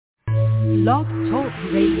Blog Talk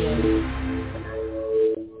Radio.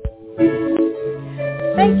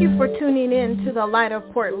 Thank you for tuning in to the Light of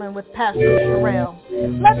Portland with Pastor Sherelle.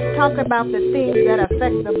 Let's talk about the things that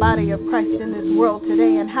affect the body of Christ in this world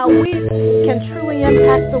today and how we can truly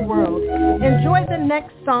impact the world. Enjoy the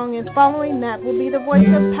next song, and following that will be the voice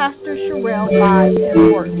of Pastor Sherelle live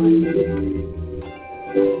in Portland.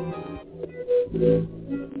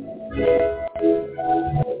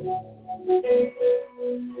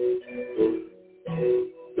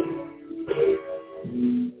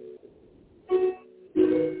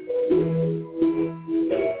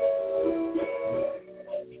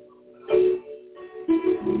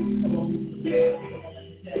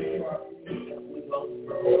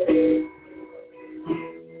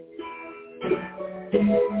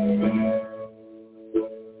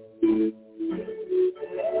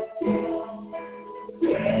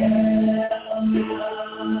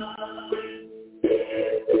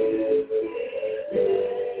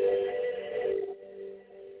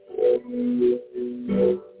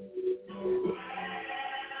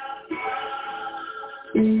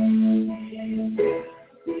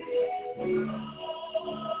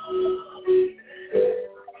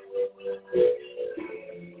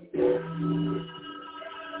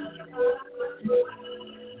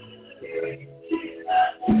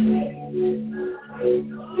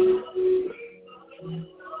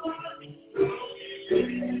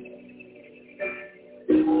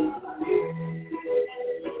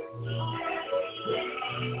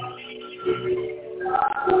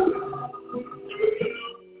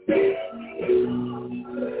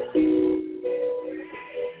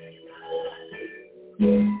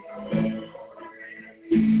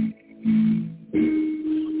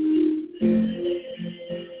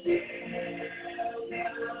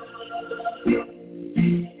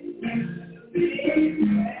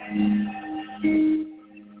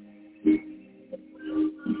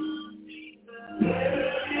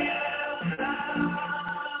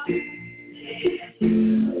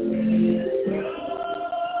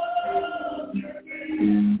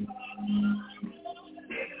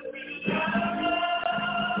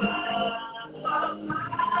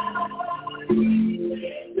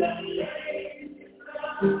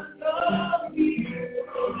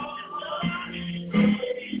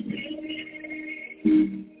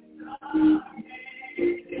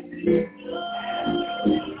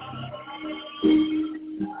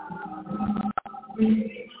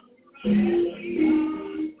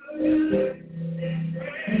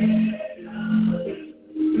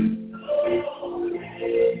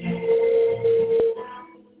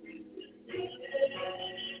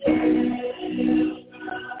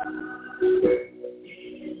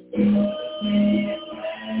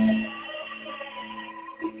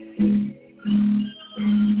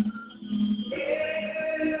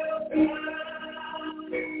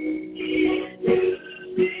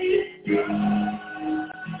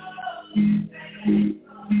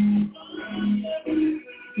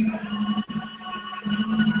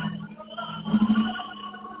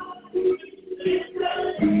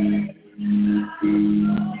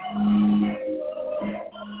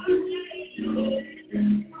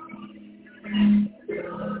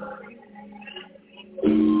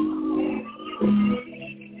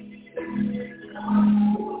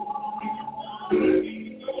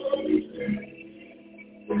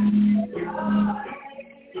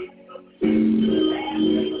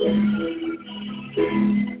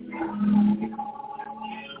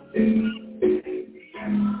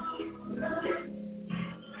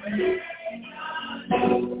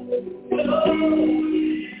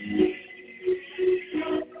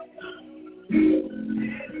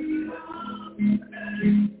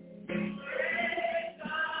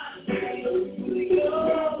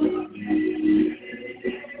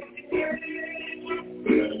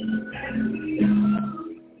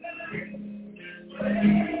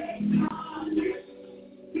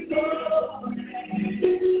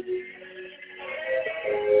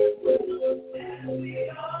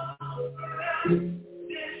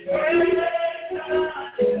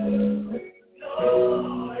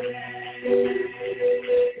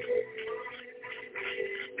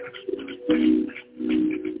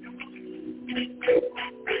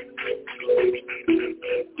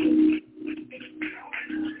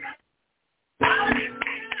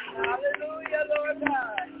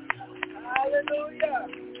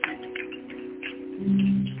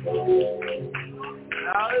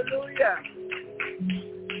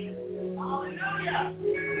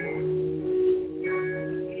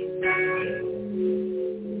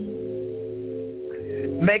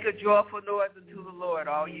 Make a joyful noise unto the Lord,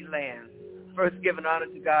 all ye lands. First, giving honor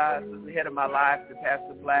to God, who's the head of my life, to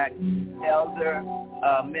Pastor Black, Elder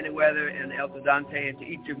Manyweather, and Elder Dante, and to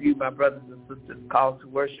each of you, my brothers and sisters, called to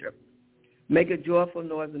worship. Make a joyful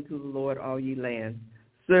noise unto the Lord, all ye lands.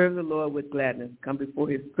 Serve the Lord with gladness. Come before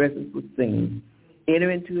his presence with singing.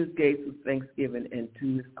 Enter into his gates with thanksgiving and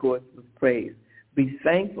to his courts with praise. Be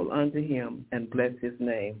thankful unto him and bless his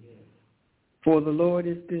name. For the Lord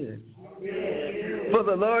is good. For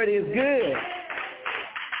the Lord is good.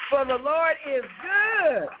 For the Lord is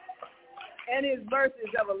good. And his mercy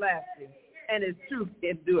is everlasting. And his truth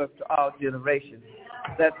endures to all generations.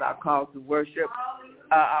 That's our call to worship.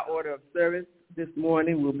 Our order of service this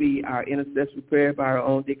morning will be our intercessory prayer by our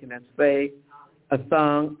own Deaconess Faye, a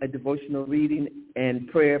song, a devotional reading, and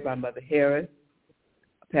prayer by Mother Harris,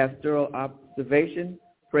 pastoral observation,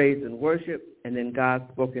 praise and worship, and then God's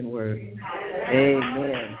spoken word.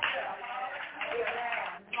 Amen.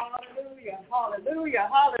 Hallelujah,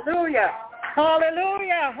 hallelujah,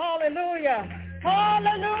 hallelujah, hallelujah,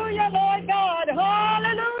 hallelujah, Lord God,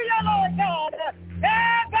 hallelujah, Lord God,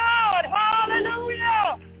 yeah, God,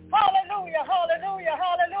 hallelujah, hallelujah, hallelujah,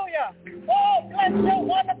 hallelujah. Oh, bless your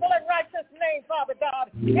wonderful and righteous name, Father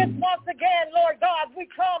God. It's once again, Lord God, we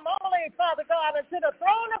come only, Father God, unto the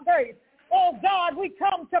throne of grace. Oh, God, we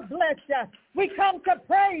come to bless you. We come to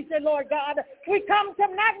praise you, Lord God. We come to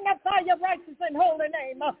magnify your righteous and holy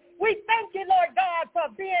name. We thank you, Lord God, for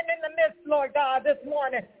being in the midst, Lord God, this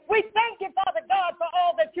morning. We thank you, Father God, for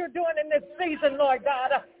all that you're doing in this season, Lord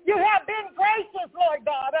God. You have been gracious, Lord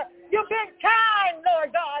God. You've been kind,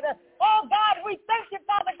 Lord God. Oh, God, we thank you,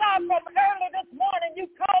 Father God, from early this morning. You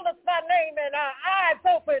called us by name and our eyes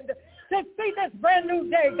opened to see this brand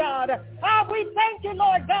new day, God. We thank you,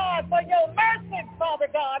 Lord God, for your mercy,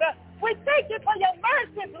 Father God. We thank you for your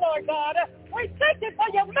mercies, Lord God. We thank you for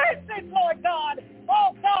your mercies, Lord God.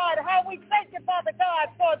 Oh, God, how we thank you, Father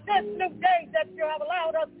God, for this new day that you have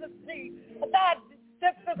allowed us to see. God,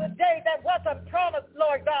 this is a day that wasn't promised,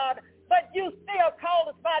 Lord God, but you still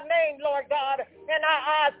called us by name, Lord God, and our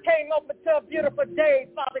eyes came open to a beautiful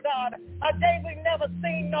day, Father God, a day we've never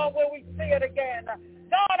seen nor will we see it again.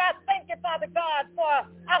 God, I thank you, Father God, for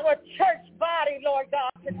our church body, Lord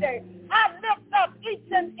God, today. I lift up each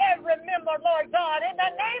and every member, Lord God, in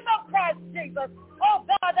the name of Christ Jesus. Oh,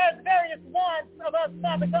 God, there's various ones of us,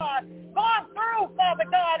 Father God, going through, Father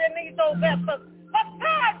God, in these old vessels. But,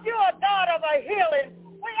 God, you're a God of a healing.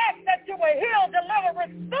 We ask that you will heal, deliver,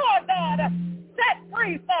 restore, God, set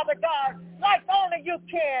free, Father God, like only you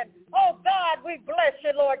can. Oh, God, we bless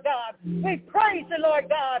you, Lord God. We praise you,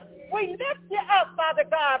 Lord God. We lift you up, Father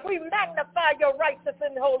God. We magnify your righteous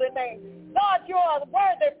and holy name. God, you are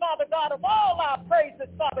worthy, Father God, of all our praises,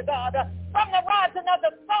 Father God. From the rising of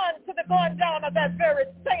the sun to the going down of that very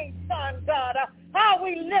same sun, God. How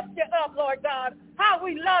we lift you up, Lord God. How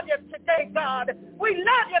we love you today, God. We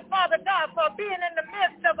love you, Father God, for being in the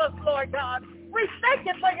midst of us, Lord God. We thank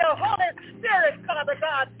you for your Holy Spirit, Father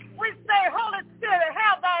God. We say, Holy Spirit,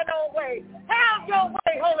 have thine own way. Have your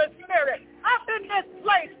way, Holy Spirit, up in this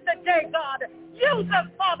place today, God. Use us,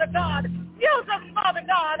 Father God. Use us, Father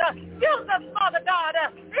God. Use us, Father God,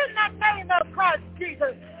 in the name of Christ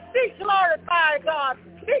Jesus. Be glorified, God.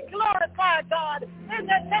 Be glorified, God, in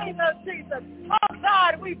the name of Jesus. Oh,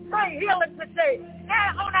 God, we pray healing today.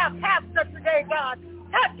 And on our pastor today, God.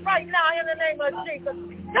 Touch right now in the name of Jesus.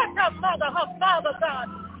 Touch her mother, her father, God.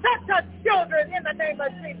 Touch her children in the name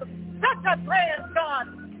of Jesus. Touch her parents, God.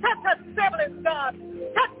 Touch her siblings, God.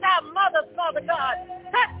 Touch our mothers, Father God.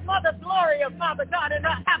 Touch Mother Gloria, Father God, in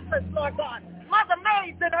her absence, Lord God. Mother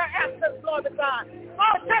Mays in her absence, Lord God.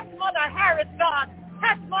 Oh, touch Mother Harris, God.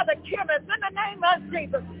 Touch Mother Kimmons in the name of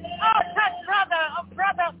Jesus. Oh, touch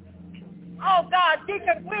brother, oh, God,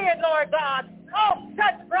 Deacon Weird, Lord God. Oh,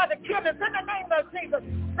 touch Brother Kimmons in the name of Jesus.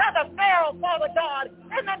 Brother Farrell, Father God,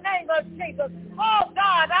 in the name of Jesus. Oh,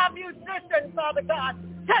 God, our musicians, Father God.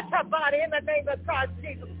 Touch her body in the name of Christ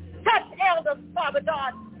Jesus. Touch elders, Father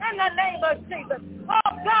God, in the name of Jesus.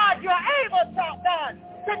 Oh, God, you're able, God,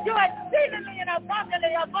 to do exceedingly and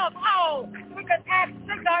abundantly above all we can ask,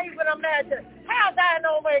 think, or even imagine. Have thine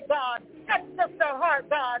own way, God. Touch Sister Hart,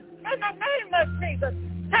 God, in the name of Jesus.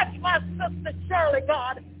 Touch my sister Shirley,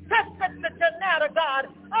 God. Touch Sister Janetta,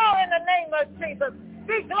 God. Oh, in the name of Jesus.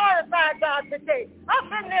 Be glorified, God, today. Up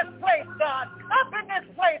in this place, God. Up in this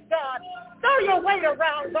place, God. Throw your weight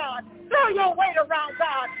around, God. Throw your weight around,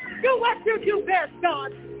 God. Do what you do best, God.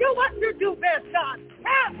 Do what you do best, God.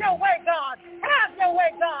 Have your way, God. Have your way,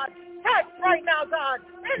 God. Touch right now, God.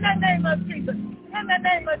 In the name of Jesus. In the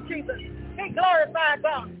name of Jesus. Be glorified,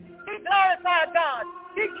 God. Be glorified, God.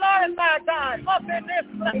 Be glorified, God. Up in this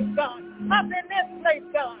place, God. Up in this place,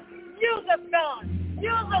 God. Use us, God.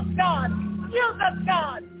 Use us, God. Use us,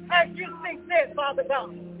 God, as you see fit, Father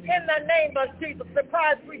God. In the name of Jesus, the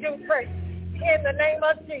prize we do pray. In the name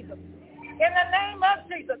of Jesus. In the name of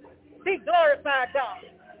Jesus, be glorified, God.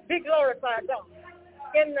 Be glorified, God.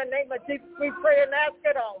 In the name of Jesus, we pray and ask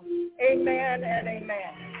it all. Amen and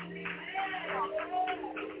amen.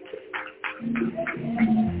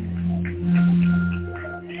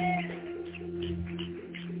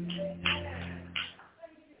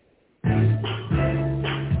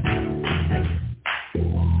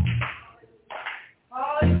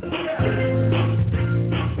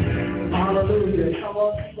 Hallelujah. Come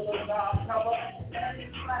on, people of God. Come on. And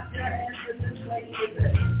clap your hands in this place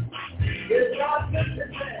today. It's God good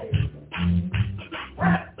today.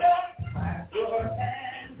 Clap your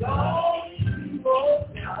hands all people.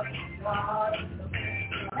 God.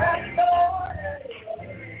 Clap your hands.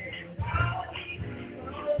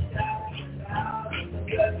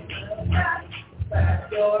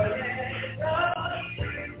 Clap your hands all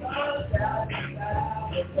people.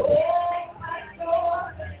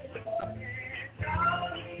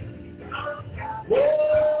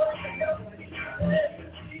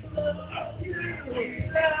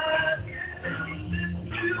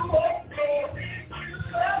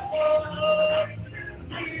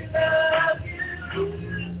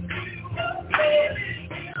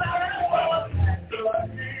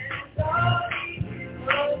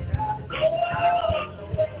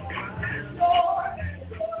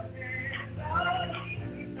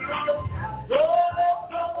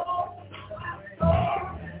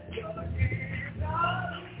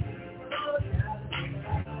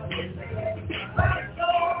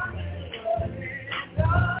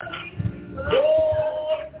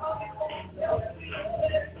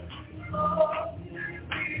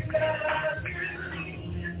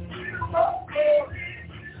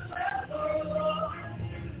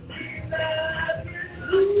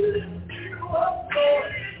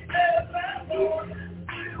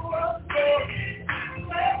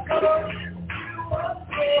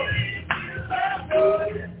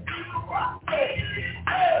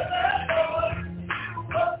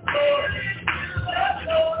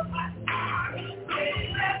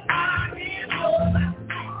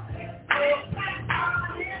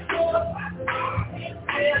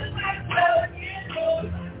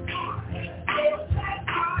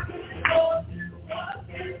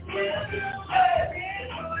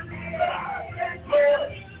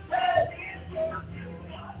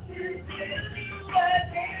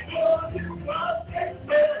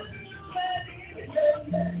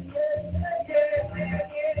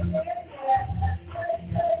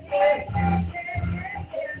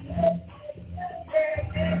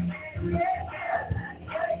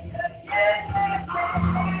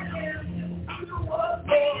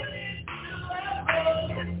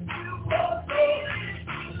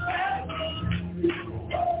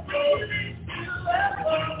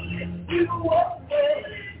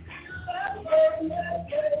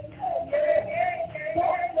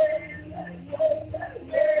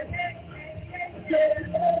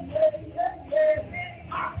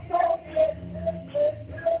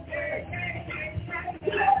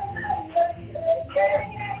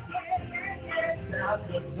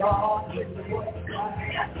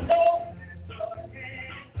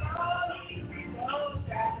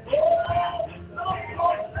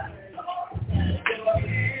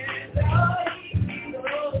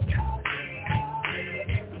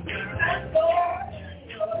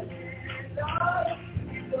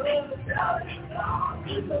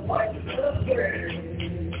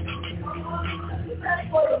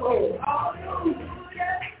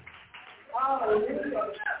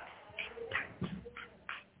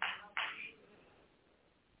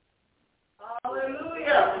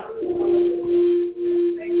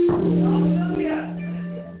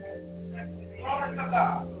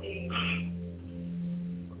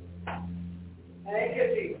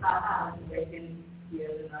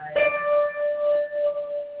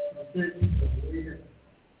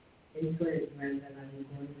 Encouragement, and I'm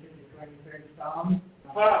going to the 23rd Psalm.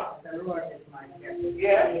 The Lord is my shepherd.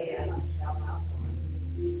 Yeah. And I shall not want.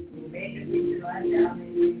 He made me to lie down in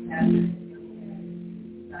his pasture.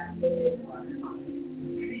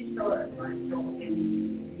 He restored my soul. He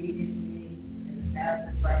leadeth me in the path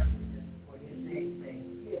of righteousness for his name's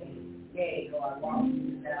sake. Yea, though I walk through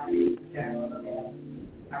the valley of the shadow of death,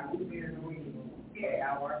 I will fear no evil.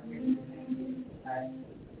 Thou art with me. Thy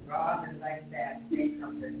rod and thy staff, they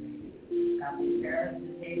comfort me. Thou preparest the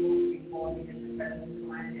table before me in the presence of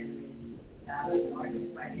mine enemies. Thou anointest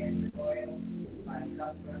my head with oil, my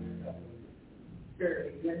cup runneth over.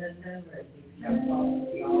 Surely goodness and mercy shall follow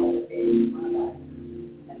me all the days of my life,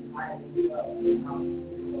 and I will dwell in the house of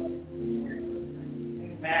the Lord.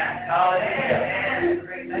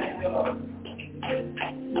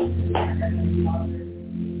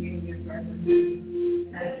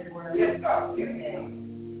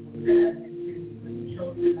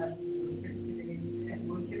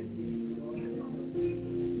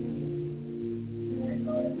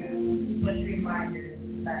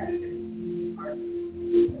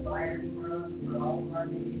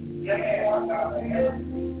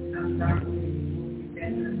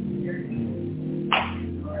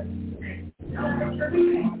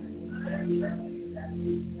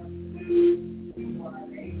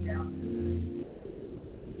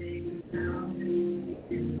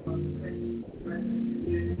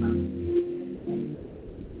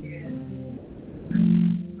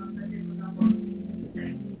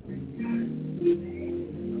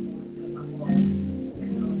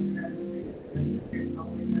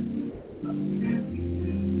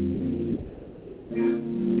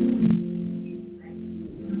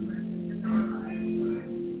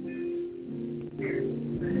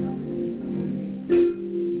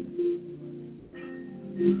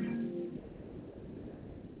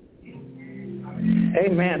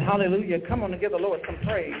 Amen. Hallelujah. Come on and give the Lord some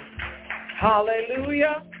praise.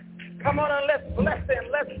 Hallelujah. Come on and let's bless him.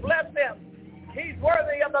 Let's bless him. He's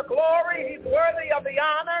worthy of the glory. He's worthy of the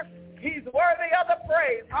honor. He's worthy of the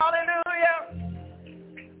praise. Hallelujah.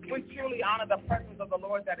 We truly honor the presence of the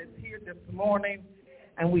Lord that is here this morning.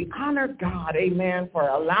 And we honor God, amen, for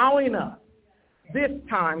allowing us this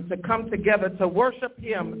time to come together to worship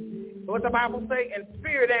him. What the Bible say? In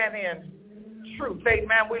spirit and in truth.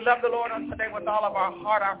 Amen. We love the Lord on today with all of our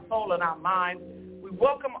heart, our soul, and our mind. We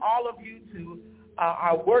welcome all of you to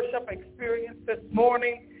our worship experience this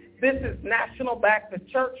morning. This is National Back to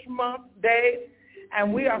Church Month Day,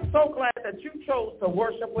 and we are so glad that you chose to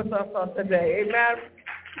worship with us on today. Amen.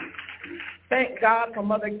 Thank God for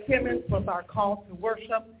Mother Kimmons with our call to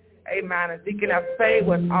worship. Amen. And Deaconess Faye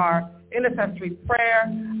with our intercessory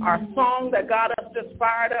prayer, our song that got us just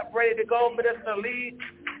fired up, ready to go. Minister Lee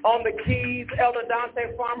on the keys, Elder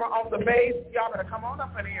Dante Farmer on the bass. Y'all better come on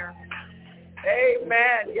up in here.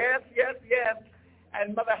 Amen. Yes, yes, yes.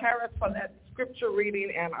 And Mother Harris for that scripture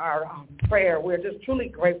reading and our prayer. We're just truly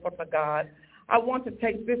grateful to God. I want to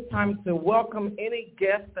take this time to welcome any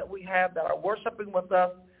guests that we have that are worshiping with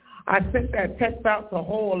us. I sent that text out to a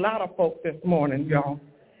whole lot of folks this morning, y'all.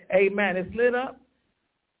 Amen. It's lit up.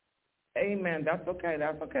 Amen. That's okay.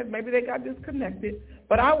 That's okay. Maybe they got disconnected.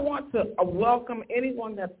 But I want to welcome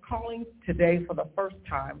anyone that's calling today for the first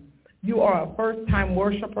time. You are a first-time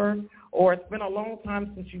worshiper, or it's been a long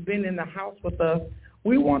time since you've been in the house with us.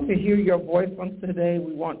 We want to hear your voice on today.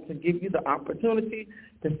 We want to give you the opportunity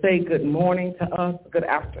to say good morning to us, good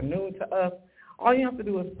afternoon to us. All you have to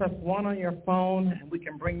do is press 1 on your phone, and we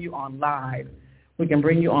can bring you on live. We can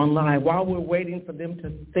bring you on live. While we're waiting for them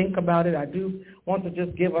to think about it, I do want to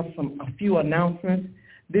just give us a few announcements.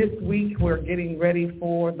 This week, we're getting ready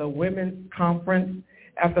for the Women's Conference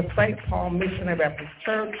at the St. Paul Missionary Baptist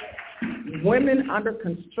Church. Women under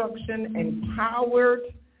construction, empowered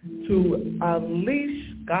to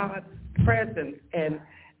unleash God's presence in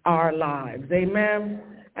our lives. Amen.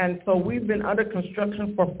 And so we've been under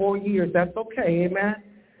construction for 4 years. That's okay, amen,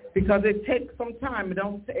 because it takes some time.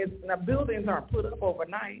 The buildings aren't put up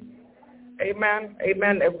overnight. Amen.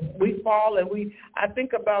 Amen. If we fall and I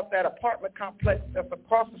think about that apartment complex that's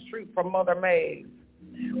across the street from Mother May's.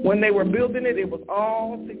 When they were building it, it was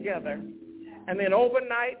all together. And then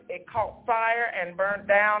overnight, it caught fire and burned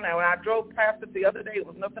down. And when I drove past it the other day, it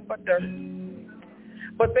was nothing but dirt.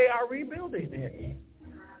 But they are rebuilding it.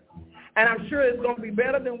 And I'm sure it's going to be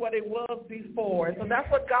better than what it was before. And so that's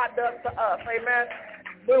what God does to us. Amen.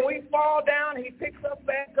 When we fall down, he picks us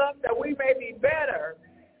back up that we may be better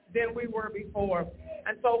than we were before.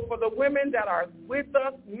 And so for the women that are with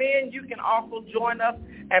us, men, you can also join us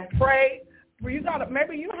and pray.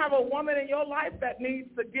 Maybe you have a woman in your life that needs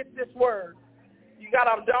to get this word. You got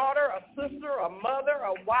a daughter, a sister, a mother,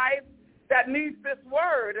 a wife that needs this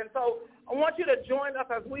word. And so I want you to join us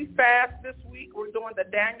as we fast this week. We're doing the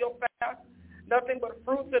Daniel fast, nothing but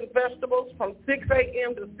fruits and vegetables from 6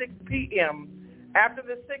 a.m. to 6 p.m. After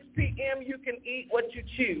the 6 p.m., you can eat what you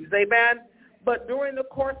choose, amen? But during the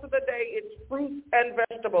course of the day, it's fruits and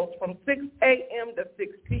vegetables from 6 a.m. to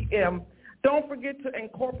 6 p.m. Don't forget to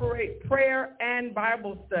incorporate prayer and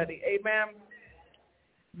Bible study, amen?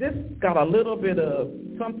 This got a little bit of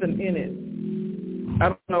something in it. I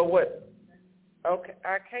don't know what. Okay,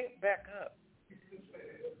 I can't back up.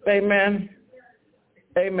 Amen.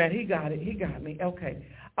 Amen. He got it. He got me. Okay.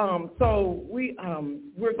 So we're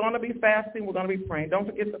going to be fasting. We're going to be praying. Don't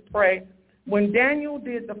forget to pray. When Daniel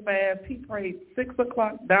did the fast, he prayed 6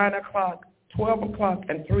 o'clock, 9 o'clock, 12 o'clock,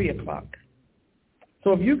 and 3 o'clock.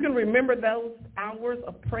 So if you can remember those hours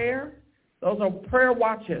of prayer, those are prayer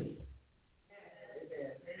watches.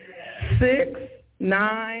 6,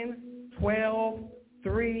 9, 12,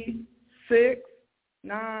 3, 6,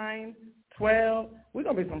 9, 12. We're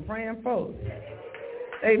going to be some praying folks.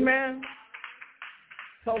 Amen.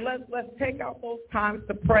 So let's take out those times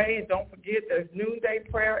to pray. And don't forget, there's noonday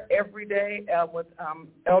prayer every day with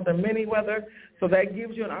Elder Manyweather. So that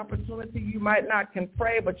gives you an opportunity. You might not can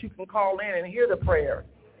pray, but you can call in and hear the prayer.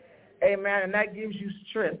 Amen. And that gives you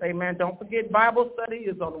strength. Amen. Don't forget, Bible study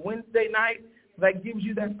is on Wednesday night. That gives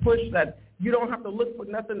you that push that you don't have to look for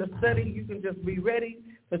nothing to study. You can just be ready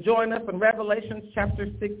to join us in Revelation chapter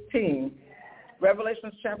 16.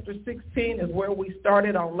 Revelation chapter 16 is where we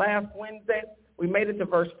started on last Wednesday. We made it to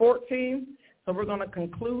verse 14, so we're going to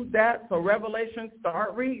conclude that. So Revelation,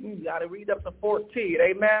 start reading. You got to read up to 14,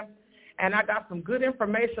 amen? And I got some good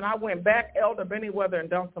information. I went back, Elder Manyweather, and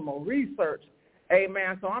done some more research,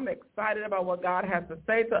 amen? So I'm excited about what God has to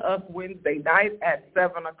say to us Wednesday night at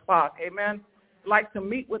 7 o'clock, amen? I'd like to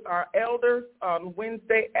meet with our elders on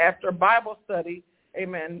Wednesday after Bible study,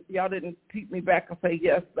 amen? Y'all didn't keep me back and say,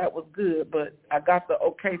 yes, that was good, but I got the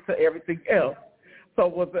okay to everything else. So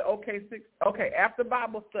was it okay, after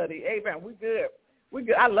Bible study, amen, we good. We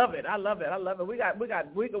good. I love it.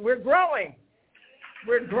 We're growing.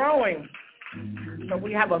 We're growing. So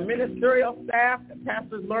we have a ministerial staff that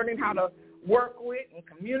pastors learning how to work with and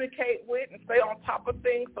communicate with and stay on top of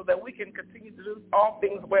things so that we can continue to do all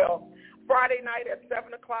things well. Friday night at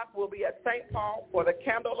 7 o'clock, we'll be at St. Paul for the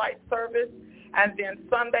candlelight service. And then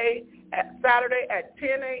Saturday at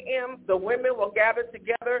 10 a.m., the women will gather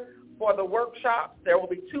together for the workshops. There will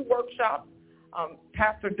be 2 workshops.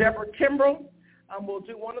 Pastor Deborah Kimbrell will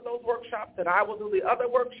do one of those workshops, and I will do the other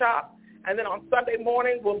workshop. And then on Sunday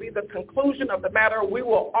morning will be the conclusion of the matter. We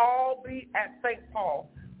will all be at St. Paul.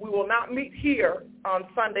 We will not meet here on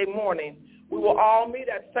Sunday morning. We will all meet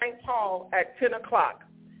at St. Paul at 10 o'clock.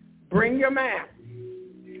 Bring your mask.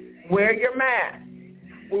 Wear your mask.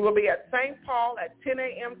 We will be at St. Paul at 10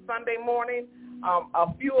 a.m. Sunday morning. A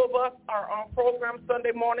few of us are on program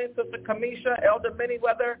Sunday morning. Sister Kamisha, Elder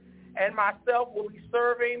Manyweather, and myself will be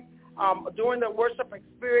serving during the worship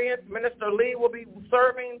experience. Minister Lee will be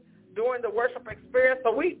serving during the worship experience.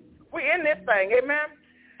 So we in this thing, amen?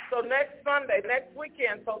 So next Sunday, next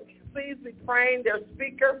weekend, so please be praying. Their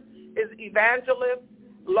speaker is Evangelist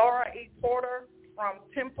Laura E. Porter from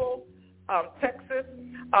Temple, Texas.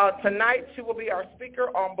 Tonight she will be our speaker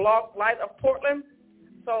on Blog Light of Portland.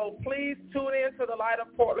 So please tune in to the Light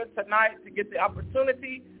of Portland tonight to get the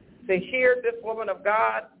opportunity to hear this woman of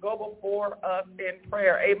God go before us in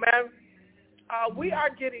prayer. Amen. We are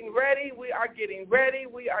getting ready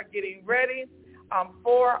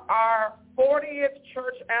for our 40th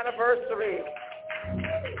church anniversary.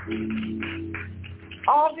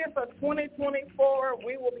 August of 2024,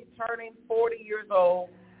 we will be turning 40 years old.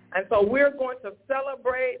 And so we're going to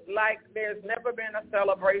celebrate like there's never been a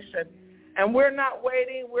celebration. And we're not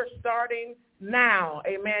waiting. We're starting now,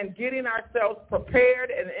 amen, getting ourselves prepared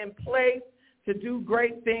and in place to do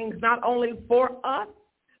great things, not only for us,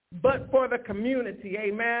 but for the community,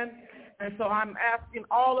 amen. And so I'm asking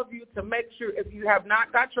all of you to make sure, if you have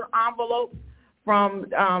not got your envelope from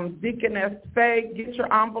Deaconess Faye, get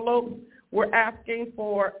your envelope. We're asking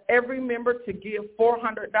for every member to give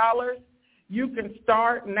 $400. You can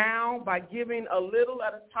start now by giving a little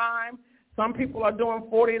at a time. Some people are doing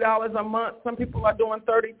 $40 a month. Some people are doing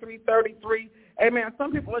 $33. Amen.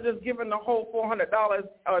 Some people are just giving the whole $400.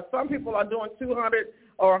 Some people are doing $200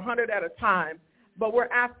 or $100 at a time. But we're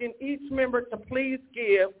asking each member to please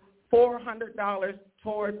give $400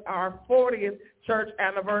 towards our 40th church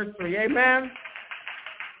anniversary. Amen.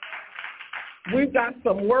 We've got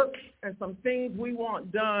some work and some things we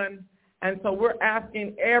want done, and so we're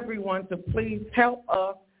asking everyone to please help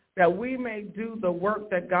us that we may do the work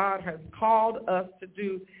that God has called us to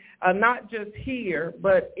do, not just here,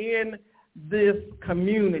 but in this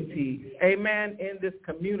community. Amen, in this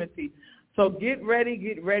community. So get ready.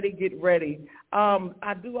 Did I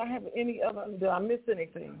miss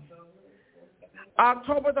anything?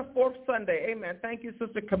 October the 4th Sunday. Amen. Thank you,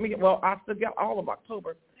 Sister Camille. Well, I still got all of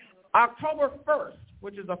October. October 1st,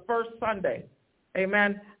 which is the first Sunday.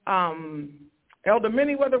 Amen. Elder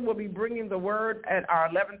Manyweather will be bringing the word at our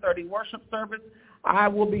 11:30 worship service. I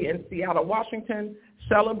will be in Seattle, Washington,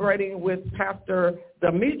 celebrating with Pastor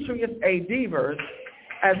Demetrius A. Devers,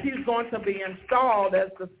 as he's going to be installed as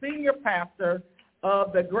the senior pastor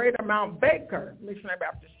of the Greater Mount Baker Missionary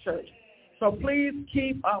Baptist Church. So please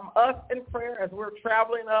keep us in prayer as we're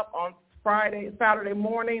traveling up on Saturday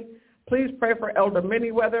morning. Please pray for Elder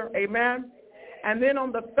Manyweather. Amen. And then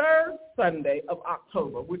on the third Sunday of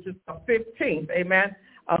October, which is the 15th, amen,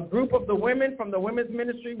 a group of the women from the women's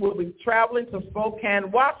ministry will be traveling to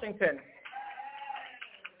Spokane, Washington.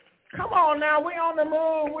 Come on now, we on the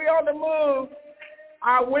move, we on the move.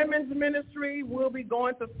 Our women's ministry will be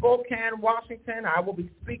going to Spokane, Washington. I will be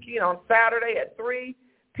speaking on Saturday at 3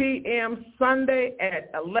 p.m., Sunday at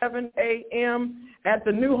 11 a.m. at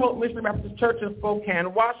the New Hope Missionary Baptist Church in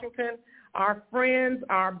Spokane, Washington. Our friends,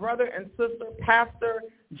 our brother and sister, Pastor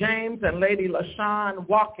James and Lady LaShawn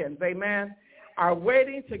Watkins, amen, are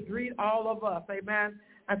waiting to greet all of us, amen.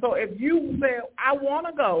 And so if you say, I want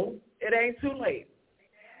to go, it ain't too late.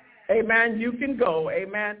 Amen. You can go,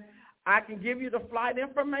 amen. I can give you the flight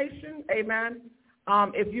information, amen.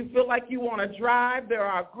 If you feel like you want to drive, there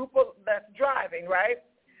are a group that's driving, right?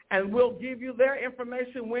 And we'll give you their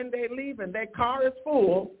information when they leave, and their car is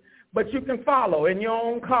full, but you can follow in your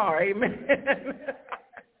own car, amen.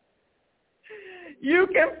 You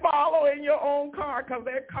can follow in your own car because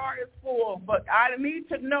their car is full, but I need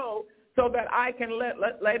to know so that I can let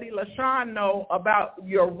Lady LaShawn know about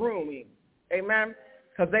your rooming, amen.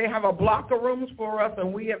 Because they have a block of rooms for us,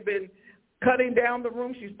 and we have been cutting down the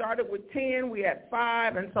rooms. She started with 10. We had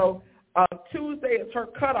 5, and so Tuesday is her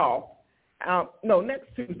cutoff.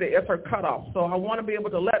 Next Tuesday is her cutoff. So I want to be able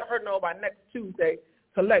to let her know by next Tuesday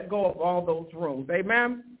to let go of all those rooms.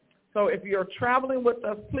 Amen? So if you're traveling with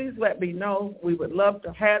us, please let me know. We would love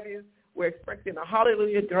to have you. We're expecting a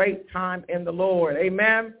hallelujah great time in the Lord.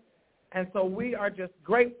 Amen? And so we are just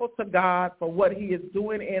grateful to God for what he is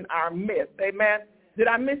doing in our midst. Amen? Did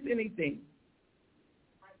I miss anything?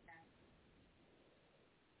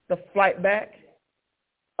 The flight back?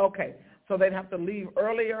 Okay. So they'd have to leave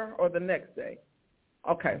earlier or the next day?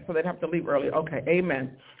 Okay. So they'd have to leave earlier. Okay.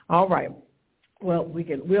 Amen. All right. Well,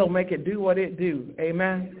 we'll make it do what it do.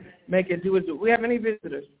 Amen. Make it do what it do. We have any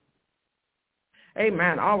visitors?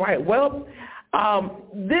 Amen. All right. Well,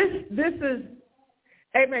 this is,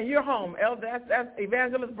 amen, you're home. That's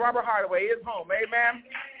Evangelist Barbara Hardaway is home. Amen.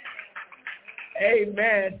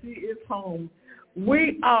 Amen. She is home.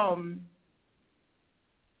 We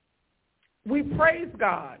praise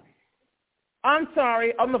God. I'm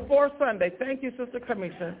sorry, on the fourth Sunday, thank you, Sister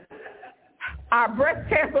Kamisha, our breast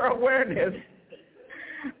cancer awareness.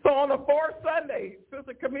 So on the fourth Sunday,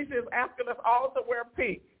 Sister Kamisha is asking us all to wear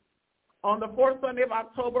pink on the fourth Sunday of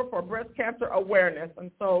October for breast cancer awareness.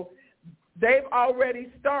 And so they've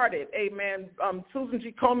already started, amen. Susan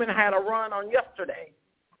G. Coleman had a run on yesterday.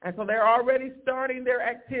 And so they're already starting their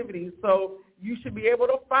activities. So you should be able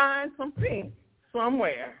to find some pink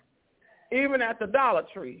somewhere, even at the Dollar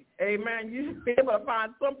Tree. Amen. You should be able to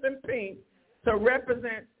find something pink to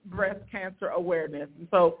represent breast cancer awareness. And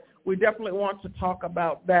so we definitely want to talk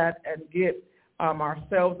about that and get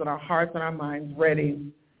ourselves and our hearts and our minds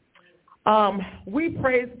ready. We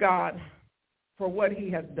praise God for what he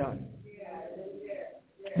has done.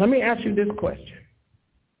 Let me ask you this question.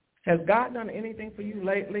 Has God done anything for you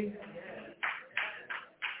lately?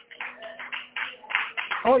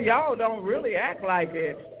 Oh, y'all don't really act like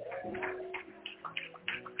it.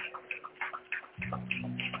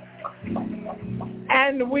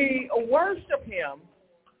 And we worship him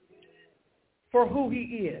for who he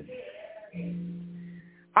is.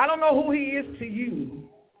 I don't know who he is to you,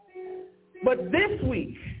 but this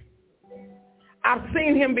week I've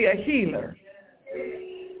seen him be a healer.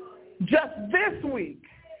 Just this week,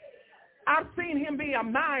 I've seen him be a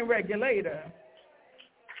mind regulator.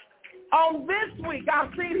 On this week,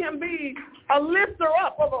 I've seen him be a lifter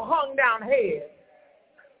up of a hung down head.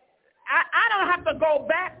 I don't have to go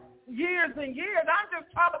back years and years. I'm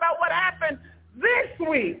just talking about what happened this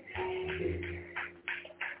week.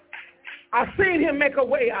 I've seen him make a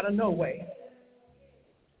way out of no way.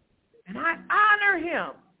 And I honor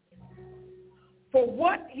him for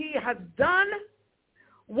what he has done,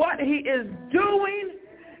 what he is doing,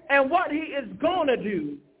 and what he is going to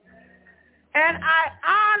do. And I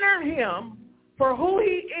honor him for who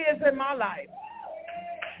he is in my life.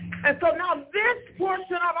 And so now this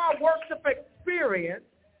portion of our worship experience,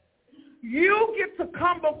 you get to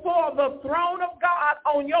come before the throne of God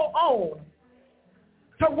on your own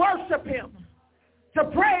to worship him, to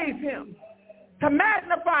praise him, to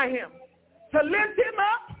magnify him, to lift him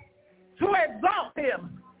up, to exalt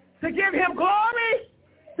him, to give him glory,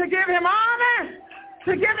 to give him honor,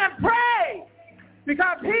 to give him praise,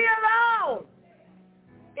 because he alone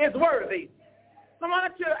is worthy. So I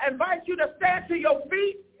want to invite you to stand to your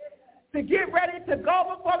feet to get ready to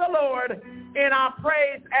go before the Lord in our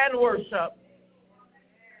praise and worship.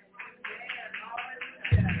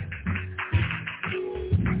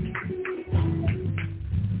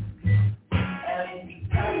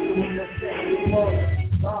 we just say, glory,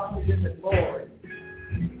 God, we give the glory.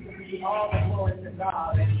 We all the glory to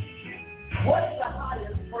God. And what's the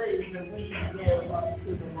highest praise that we can give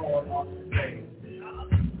unto the Lord on today?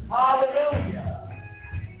 Hallelujah.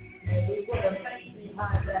 And we put a thank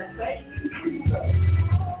behind that. Thank you, Jesus.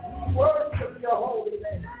 We worship your holy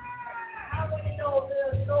name. How many know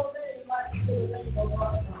there's no name like the name of our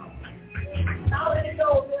God? How many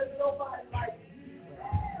know there's nobody like Jesus?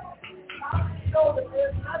 How many know that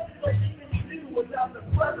there's nothing that you can do without the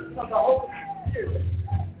presence of the Holy Spirit?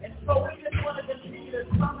 And so we just want to continue to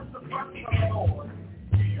summon the presence of the Lord.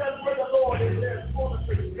 Because where the Lord is, there's fullness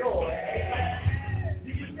of joy. Amen. Do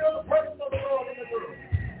you feel the presence of the Lord in the room?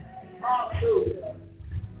 Hallelujah.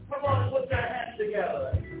 Come on and put your hands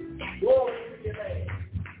together. Glory to your name.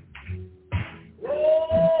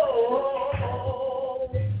 Oh,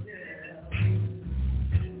 yeah.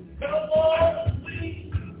 Come on, we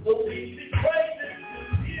sing praises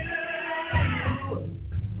to you.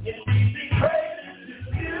 Yes, we sing praises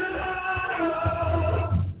to you.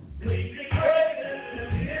 We sing praises to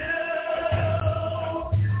you.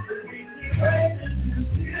 We sing praises to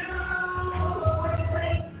you.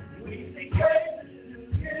 We sing praises to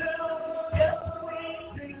you. Yes, we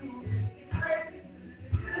do.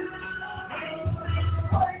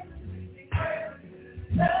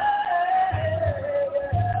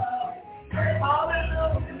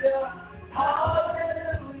 Hallelujah,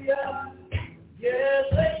 hallelujah. Yes,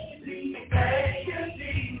 thank you,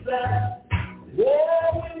 Jesus. Oh,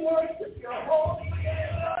 we worship your holy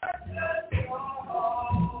name. Your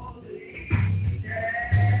holy name.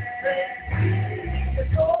 We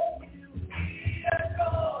adore you. We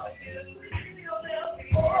adore you. We kneel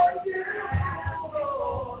before you.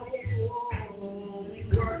 Oh, we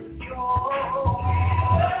worship your holy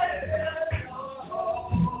name.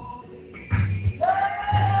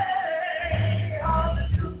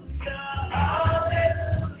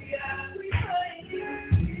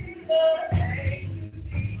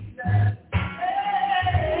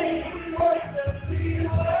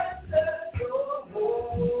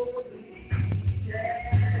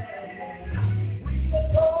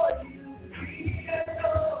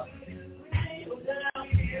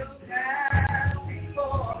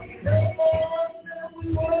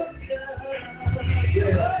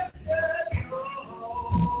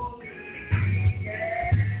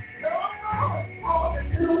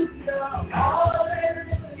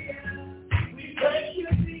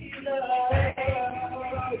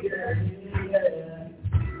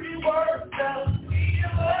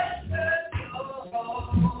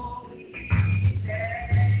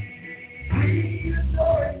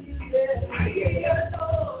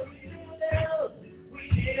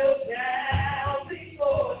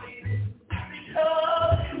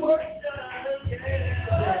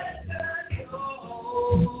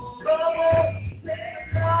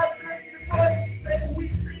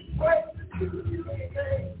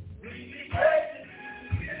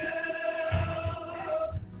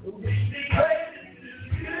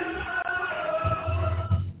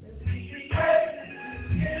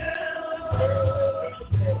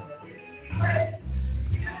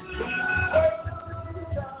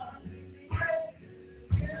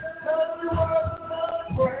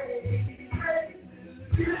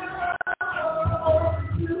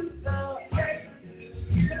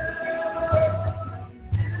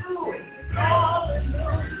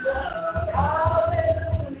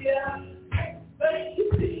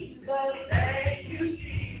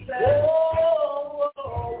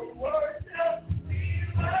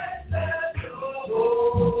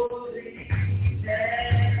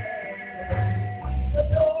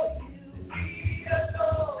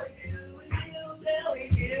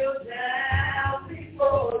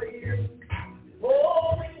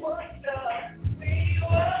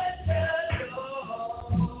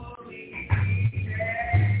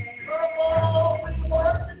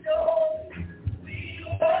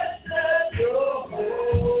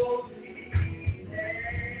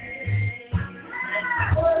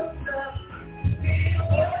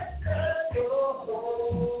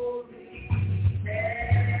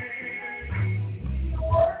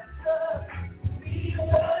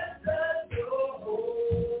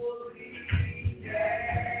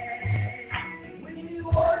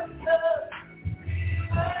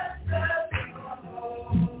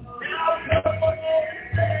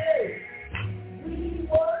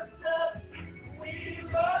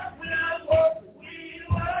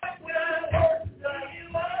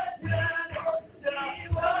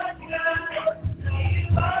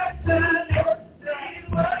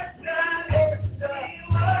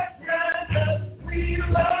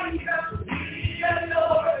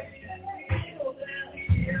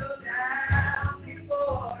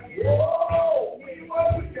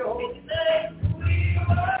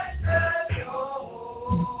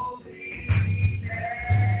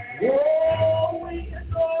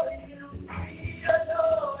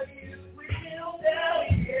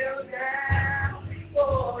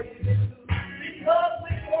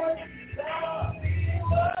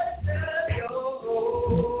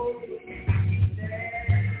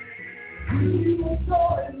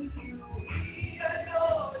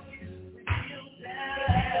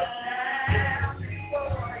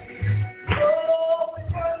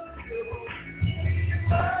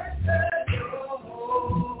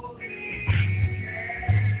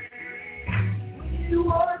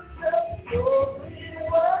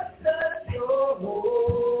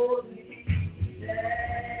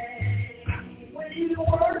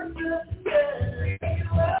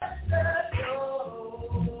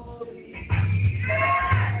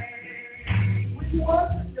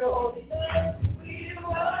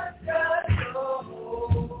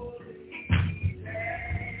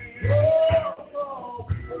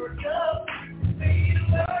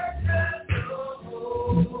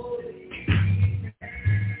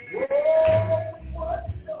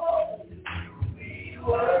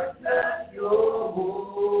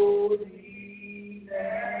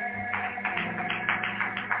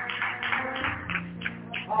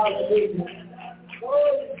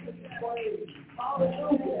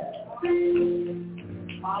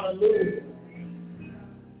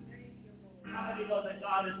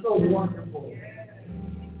 God is so wonderful.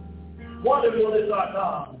 Wonderful is our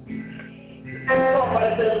God.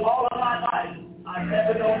 Somebody says, all of my life, I've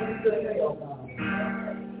never known you to fail, God.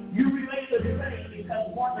 You remain the same because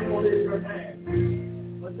wonderful is your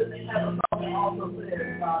name. But then they have a song that also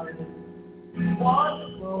says, God is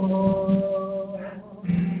wonderful.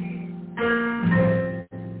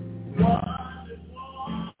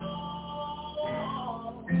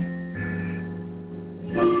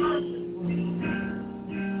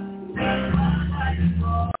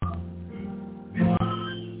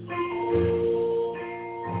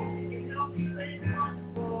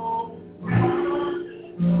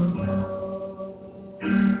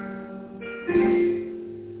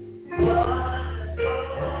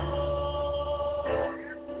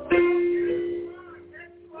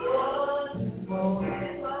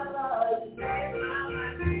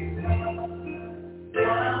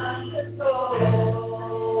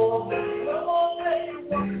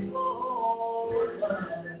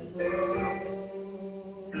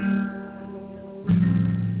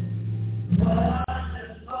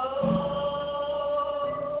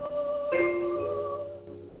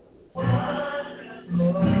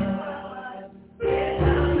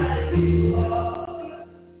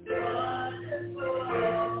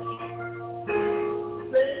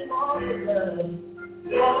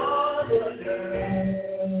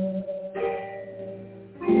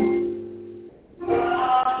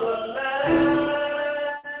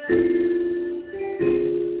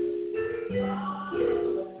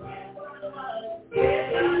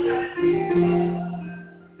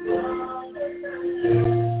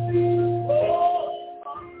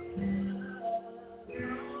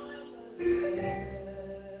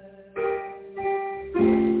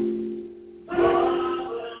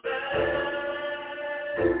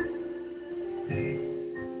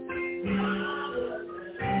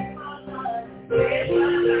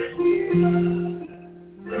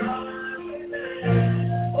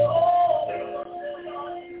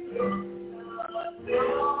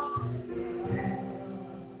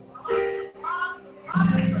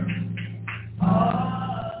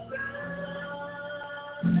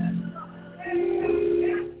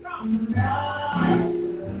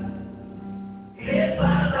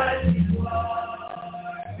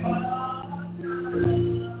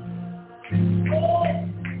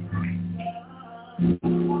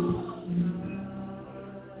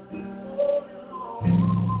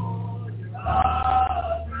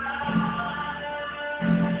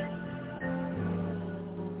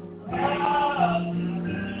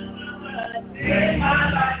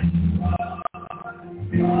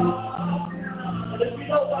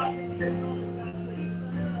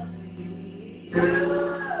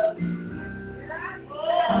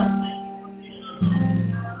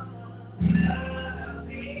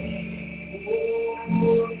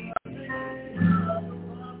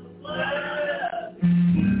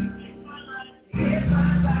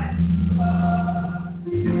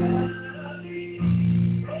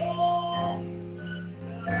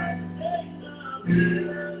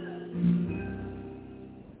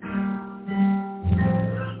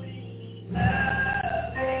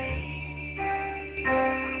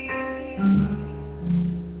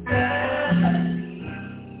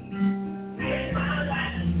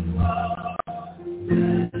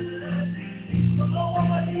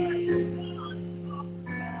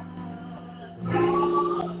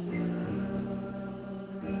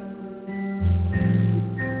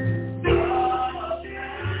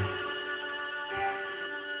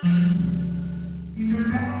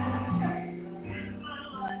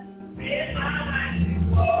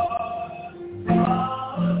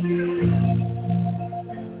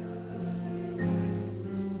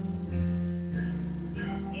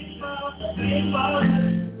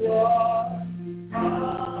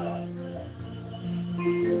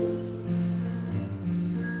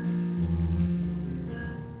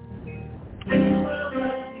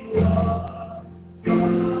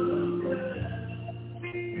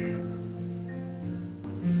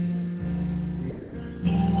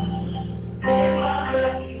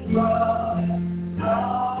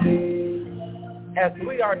 As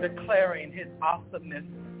we are declaring his awesomeness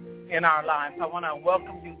in our lives, I want to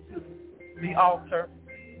welcome you to the altar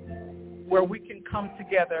where we can come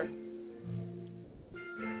together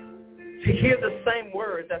to hear the same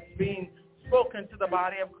word that's being spoken to the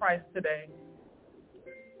body of Christ today,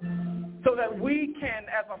 so that we can,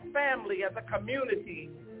 as a family, as a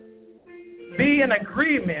community, be in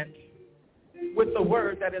agreement with the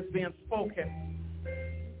word that is being spoken,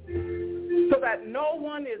 so that no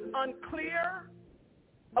one is unclear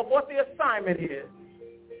of what the assignment is.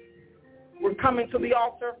 We're coming to the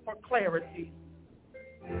altar for clarity.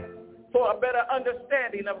 for a better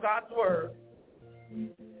understanding of God's word,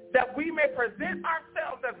 that we may present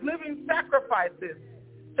ourselves as living sacrifices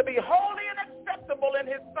to be holy and acceptable in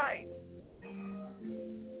his sight.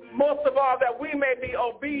 Most of all, that we may be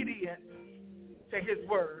obedient to his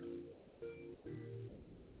word.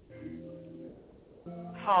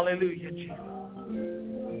 Hallelujah, Jesus.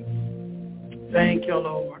 Thank you,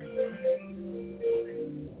 Lord.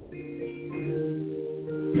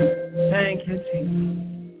 Thank you, Jesus.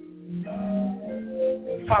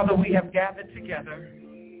 Father, we have gathered together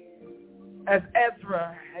as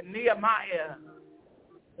Ezra and Nehemiah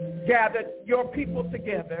gathered your people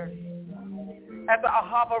together at the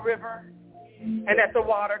Ahava River and at the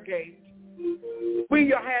water gate. We,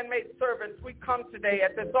 your handmaid servants, we come today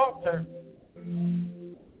at this altar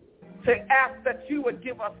to ask that you would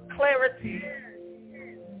give us clarity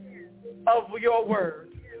of your word.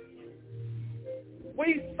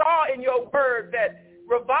 We saw in your word that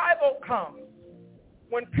revival comes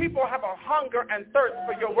when people have a hunger and thirst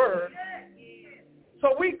for your word.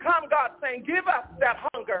 So we come, God, saying, give us that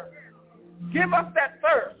hunger. Give us that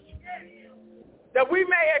thirst, that we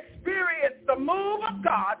may experience the move of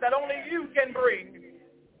God that only you can bring,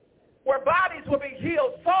 where bodies will be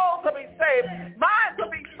healed, souls will be saved, minds will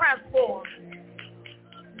be transformed.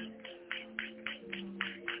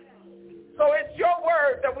 So it's your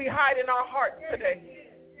word that we hide in our hearts today,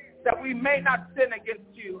 that we may not sin against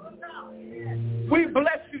you. We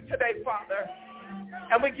bless you today, Father,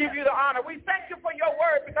 and we give you the honor. We thank you for your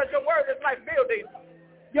word, because your word is like building.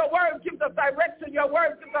 Your word gives us direction. Your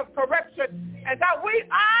word gives us correction. And that we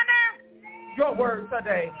honor your word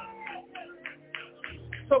today.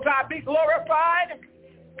 So God, be glorified,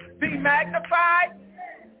 be magnified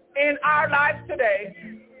in our lives today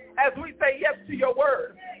as we say yes to your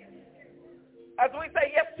word, as we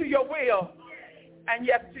say yes to your will and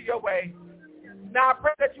yes to your way. Now I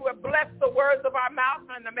pray that you would bless the words of our mouth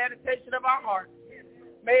and the meditation of our heart.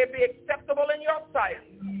 May it be acceptable in your sight.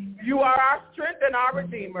 You are our strength and our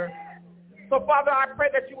Redeemer. So, Father, I pray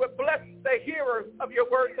that you would bless the hearers of your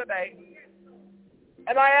word today.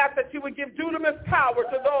 And I ask that you would give dunamis power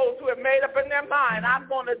to those who have made up in their mind, I'm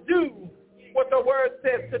going to do what the word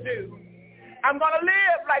says to do. I'm going to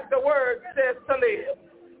live like the word says to live.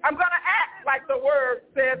 I'm going to act like the word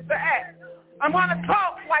says to act. I'm going to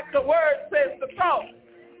talk like the word says to talk.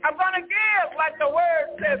 I'm going to give like the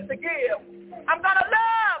word says to give. I'm going to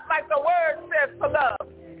love like the word says to love.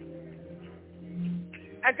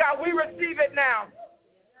 And God, we receive it now.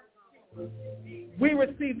 We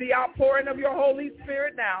receive the outpouring of your Holy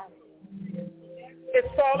Spirit now. It's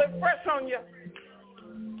falling fresh on you.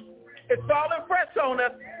 It's falling fresh on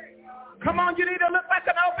us. Come on, you need to look like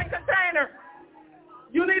an open container.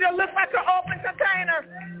 You need to look like an open container.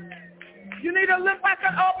 You need to look like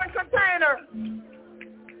an open container.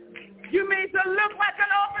 You need to look like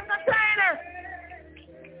an open container.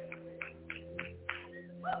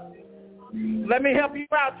 Let me help you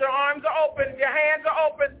out. Your arms are open. Your hands are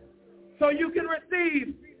open so you can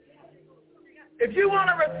receive. If you want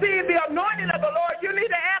to receive the anointing of the Lord, you need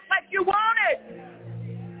to act like you want it.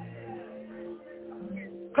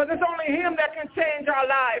 Because it's only him that can change our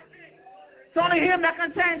life. It's only him that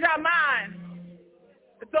can change our mind.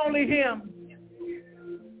 It's only him.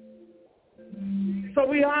 So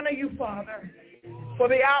we honor you, Father, for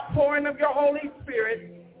the outpouring of your Holy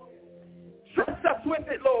Spirit. Trust us with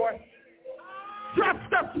it, Lord.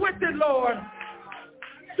 Trust us with it, Lord.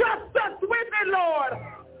 Trust us with it, Lord.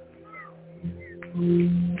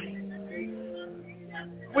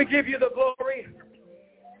 We give you the glory.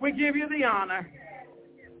 We give you the honor.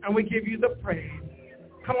 And we give you the praise.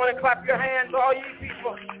 Come on and clap your hands, all you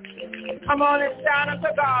people. Come on and shout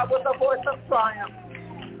unto God with a voice of triumph.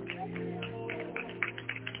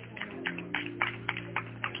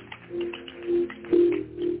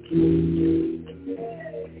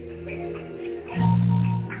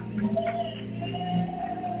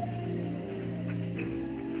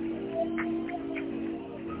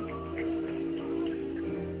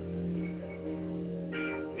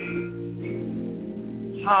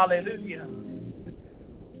 Hallelujah.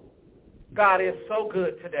 God is so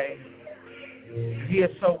good today. He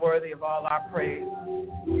is so worthy of all our praise.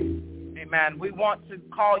 Amen. We want to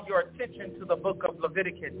call your attention to the book of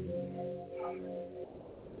Leviticus.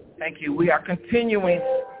 Thank you. We are continuing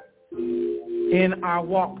in our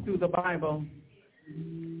walk through the Bible.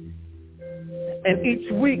 And each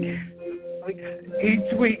week,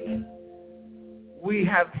 we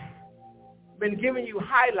have been giving you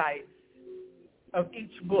highlights of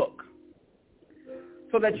each book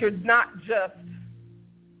so that you're not just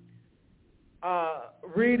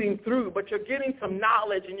reading through, but you're getting some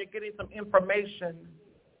knowledge and you're getting some information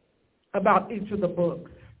about each of the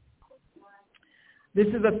books. This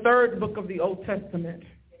is the third book of the Old Testament.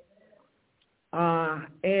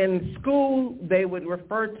 In school, they would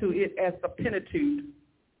refer to it as the Pentateuch,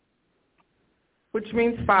 which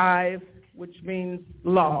means 5, which means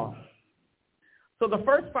law. So the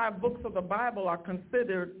first 5 books of the Bible are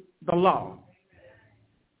considered the law.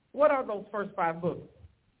 What are those first 5 books?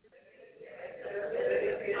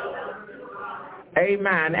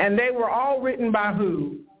 Amen. And they were all written by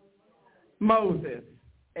who? Moses.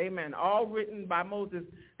 Amen. All written by Moses.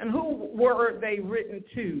 And who were they written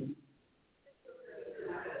to?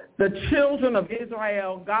 The children of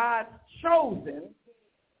Israel, God's chosen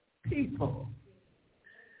people.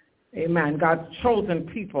 Amen. God's chosen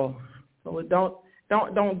people. So it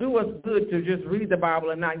don't do us good to just read the Bible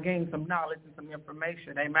and not gain some knowledge and some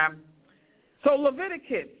information. Amen. So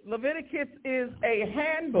Leviticus is a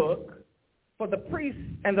handbook for the priests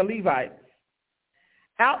and the Levites,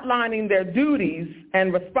 outlining their duties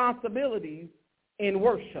and responsibilities in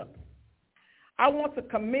worship. I want to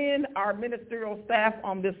commend our ministerial staff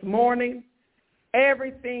on this morning.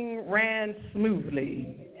 Everything ran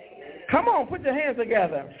smoothly. Come on, put your hands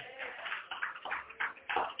together.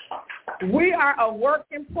 We are a work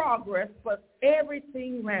in progress, but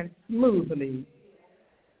everything ran smoothly.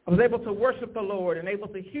 I was able to worship the Lord and able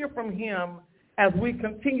to hear from him as we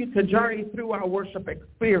continue to journey through our worship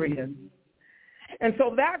experience. And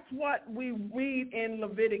so that's what we read in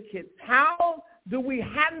Leviticus. How do we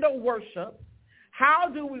handle worship? How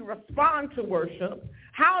do we respond to worship?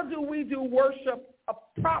 How do we do worship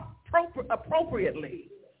appropriately?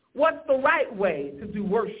 What's the right way to do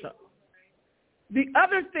worship? The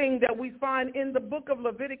other thing that we find in the book of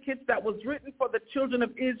Leviticus that was written for the children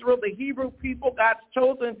of Israel, the Hebrew people, God's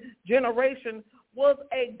chosen generation, was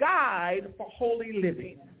a guide for holy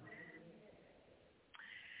living.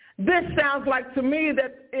 This sounds like to me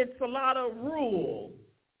that it's a lot of rules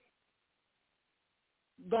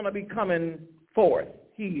going to be coming forth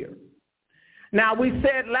here. Now, we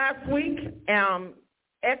said last week,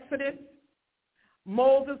 Exodus,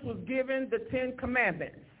 Moses was given the 10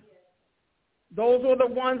 Commandments. Those were the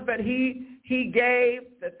ones that he gave,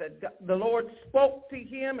 that the Lord spoke to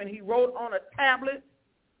him, and he wrote on a tablet.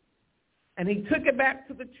 And he took it back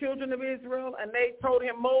to the children of Israel, and they told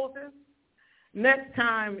him, Moses, next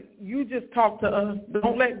time you just talk to us.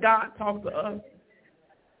 Don't let God talk to us.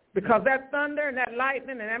 Because that thunder and that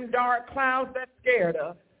lightning and them dark clouds, that scared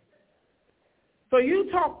us. So you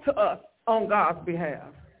talk to us on God's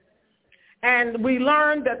behalf. And we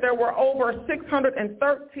learned that there were over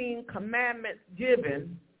 613 commandments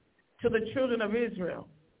given to the children of Israel.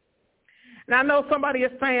 And I know somebody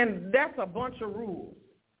is saying, that's a bunch of rules.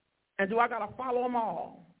 And do I got to follow them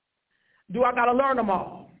all? Do I got to learn them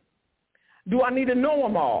all? Do I need to know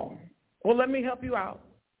them all? Well, let me help you out.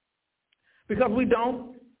 Because we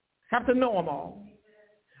don't have to know them all.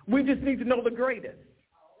 We just need to know the greatest.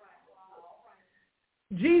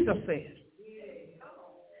 Jesus said,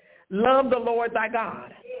 love the Lord thy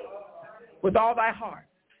God with all thy heart,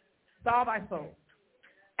 with all thy soul,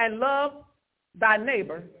 and love thy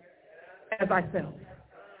neighbor as thyself.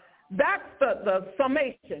 That's the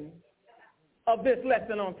summation of this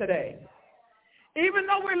lesson on today. Even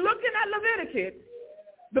though we're looking at Leviticus,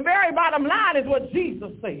 the very bottom line is what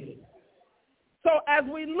Jesus said. So as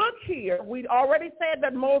we look here, we already said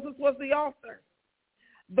that Moses was the author.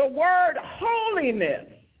 The word holiness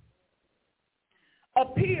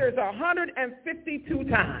appears 152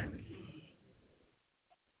 times.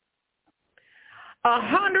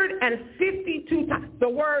 152 times. The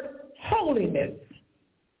word holiness.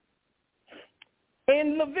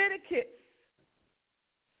 In Leviticus,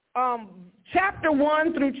 chapter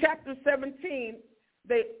 1 through chapter 17,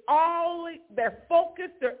 their focus,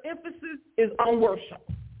 their emphasis is on worship.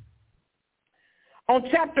 On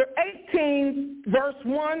chapter 18, verse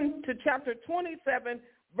 1 to chapter 27,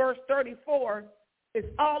 verse 34, it's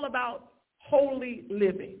all about holy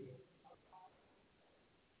living.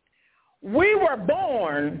 We were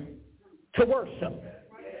born to worship.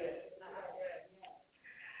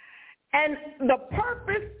 And the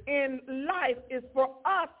purpose in life is for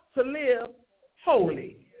us to live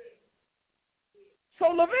holy. So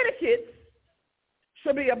Leviticus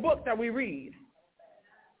should be a book that we read.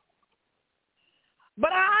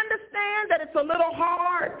 But I understand that it's a little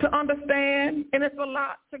hard to understand and it's a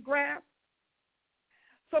lot to grasp.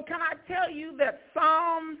 So can I tell you that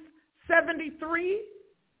Psalms 73,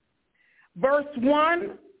 verse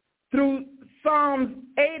 1 through Psalms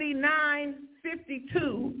 89,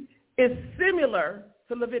 52 is similar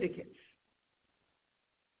to Leviticus.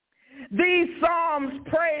 These Psalms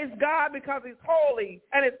praise God because he's holy,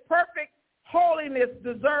 and his perfect holiness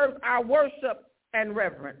deserves our worship and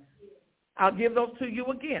reverence. I'll give those to you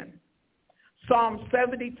again. Psalm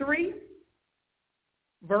 73,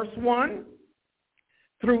 verse 1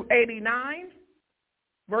 through 89,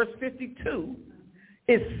 verse 52,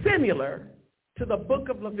 is similar to the book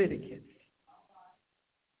of Leviticus.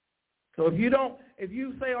 So if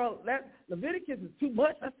you say, oh, that Leviticus is too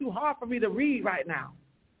much, that's too hard for me to read right now,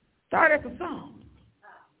 start at the Psalms.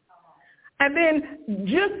 And then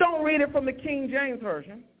just don't read it from the King James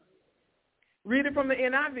Version. Read it from the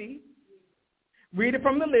NIV. Read it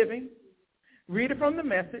from the Living. Read it from the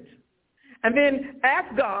Message. And then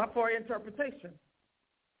ask God for interpretation.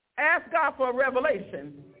 Ask God for a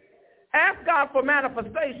revelation. Ask God for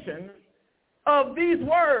manifestation of these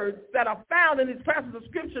words that are found in these passages of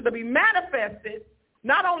Scripture to be manifested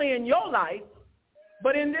not only in your life,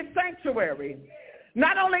 but in this sanctuary.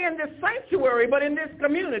 Not only in this sanctuary, but in this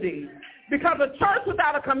community. Because a church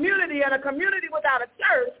without a community and a community without a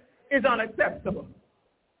church is unacceptable.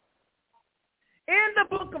 In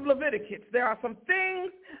the book of Leviticus, there are some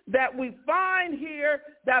things that we find here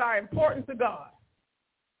that are important to God.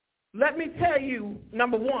 Let me tell you,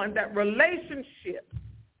 number one, that relationship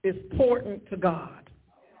is important to God.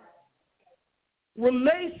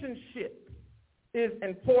 Relationship is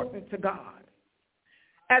important to God.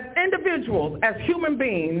 As individuals, as human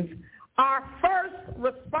beings, our first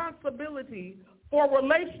responsibility for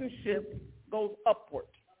relationship goes upward.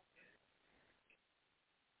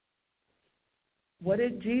 What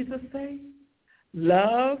did Jesus say?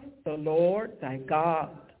 Love the Lord thy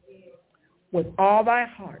God with all thy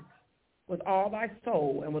heart, with all thy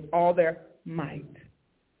soul, and with all their might.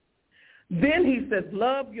 Then he says,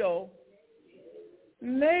 love your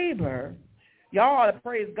neighbor. Y'all ought to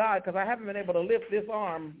praise God, because I haven't been able to lift this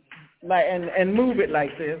arm and move it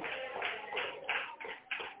like this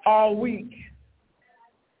all week.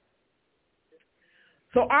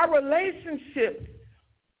 So our relationships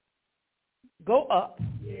go up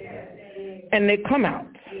and they come out.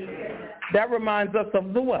 That reminds us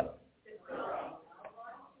of the what?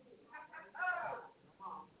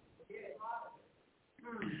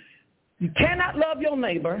 You cannot love your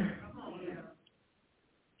neighbor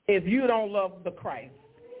if you don't love the Christ.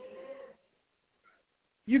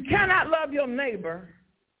 You cannot love your neighbor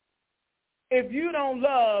if you don't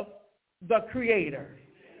love the Creator.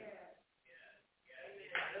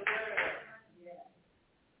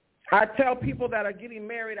 I tell people that are getting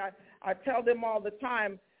married, I tell them all the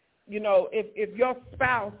time, you know, if your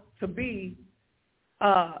spouse to be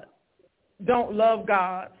don't love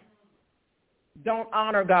God, don't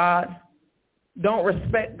honor God, don't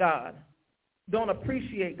respect God, don't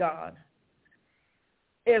appreciate God,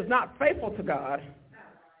 is not faithful to God,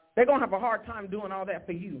 they're going to have a hard time doing all that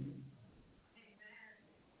for you.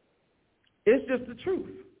 It's just the truth.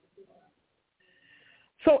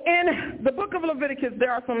 So in the book of Leviticus,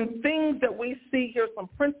 there are some things that we see here, some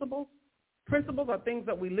principles. Principles are things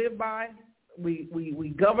that we live by.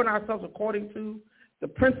 We govern ourselves according to the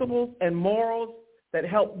principles and morals that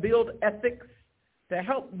help build ethics, that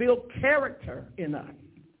help build character in us.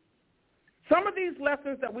 Some of these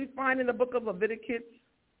lessons that we find in the book of Leviticus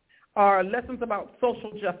are lessons about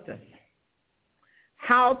social justice,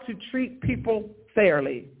 how to treat people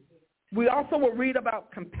fairly. We also will read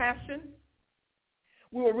about compassion.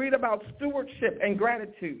 We will read about stewardship and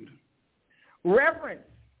gratitude, reverence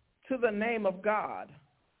to the name of God,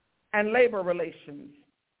 and labor relations.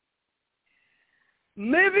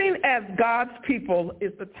 Living as God's people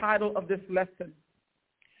is the title of this lesson.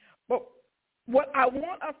 But what I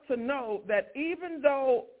want us to know, that even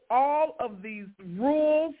though all of these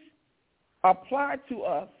rules apply to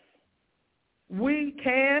us, we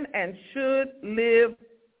can and should live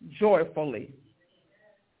joyfully.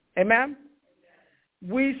 Amen?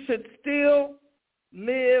 We should still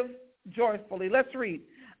live joyfully. Let's read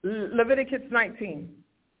Leviticus 19,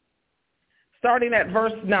 starting at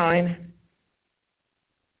verse 9.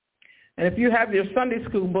 And if you have your Sunday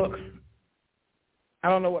school book, I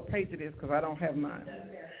don't know what page it is because I don't have mine.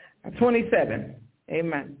 27.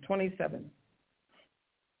 Amen. 27.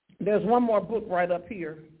 There's one more book right up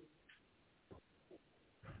here.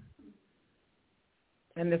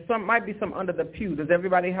 And there's might be some under the pew. Does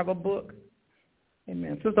everybody have a book?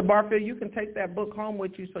 Amen. Sister Barfield, you can take that book home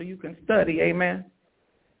with you so you can study. Amen.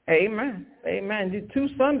 Amen. Amen. 2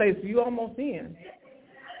 Sundays, you almost in.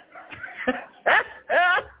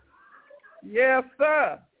 Yes,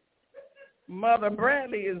 sir. Mother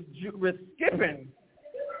Bradley is skipping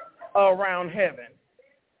around heaven.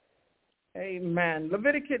 Amen.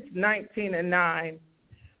 Leviticus 19 and 9.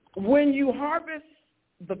 When you harvest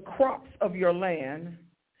the crops of your land,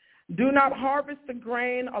 Do not harvest the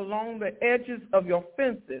grain along the edges of your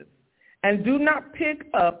fences, and do not pick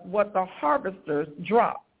up what the harvesters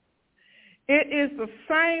drop. It is the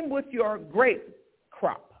same with your grape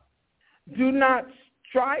crop. Do not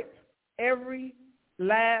stripe every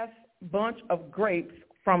last bunch of grapes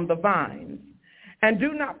from the vines, and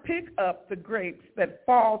do not pick up the grapes that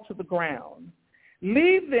fall to the ground.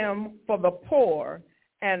 Leave them for the poor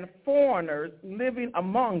and foreigners living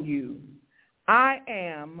among you. I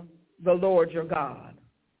am the Lord your God.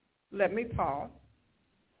 Let me pause.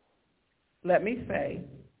 Let me say,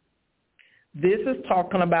 this is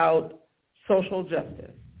talking about social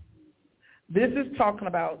justice. This is talking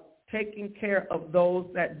about taking care of those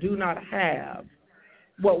that do not have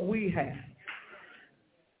what we have.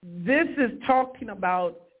 This is talking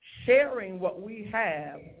about sharing what we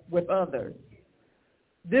have with others.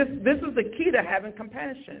 This is the key to having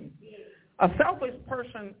compassion. A selfish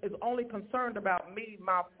person is only concerned about me,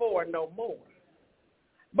 my four, no more.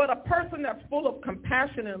 But a person that's full of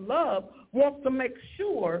compassion and love wants to make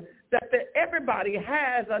sure that everybody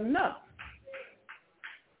has enough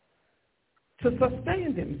to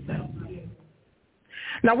sustain themselves.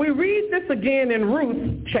 Now we read this again in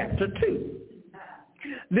Ruth chapter 2.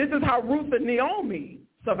 This is how Ruth and Naomi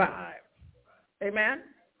survived. Amen?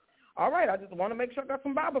 All right, I just want to make sure I got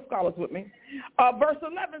some Bible scholars with me. Verse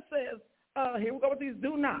 11 says, here we go with these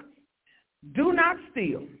do nots. Do not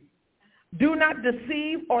steal. Do not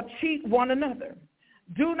deceive or cheat one another.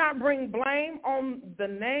 Do not bring blame on the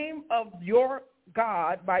name of your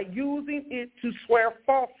God by using it to swear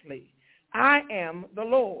falsely. I am the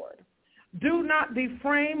Lord. Do not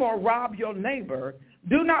defame or rob your neighbor.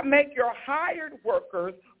 Do not make your hired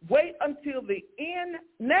workers wait until the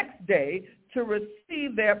next day to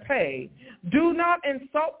receive their pay. Do not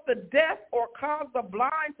insult the deaf or cause the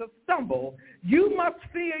blind to stumble. You must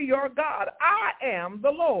fear your God. I am the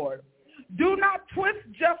Lord. Do not twist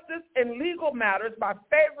justice in legal matters by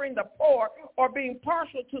favoring the poor or being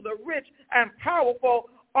partial to the rich and powerful.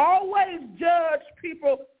 Always judge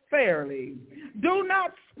people fairly. Do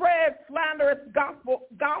not spread slanderous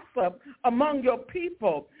gossip among your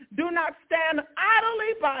people. Do not stand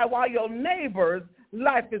idly by while your neighbor's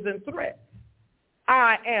life is in threat.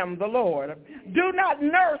 I am the Lord. Do not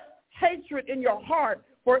nurse hatred in your heart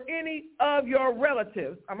for any of your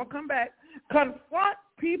relatives. I'm going to come back. Confront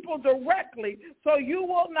people directly so you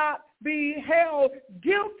will not be held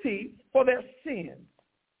guilty for their sins.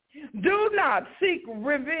 Do not seek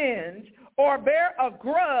revenge or bear a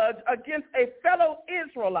grudge against a fellow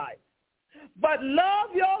Israelite, but love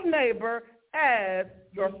your neighbor as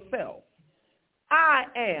yourself. I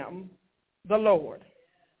am the Lord.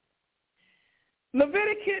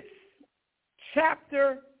 Leviticus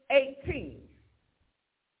chapter 18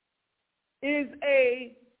 is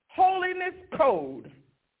a holiness code.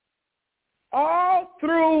 All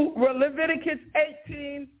through Leviticus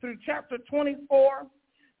 18 through chapter 24,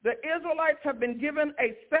 the Israelites have been given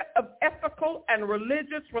a set of ethical and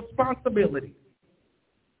religious responsibilities.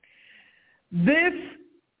 This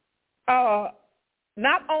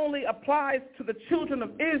not only applies to the children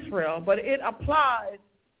of Israel, but it applies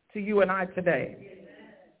to you and I today.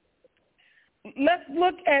 Let's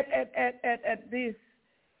look at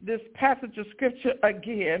this passage of Scripture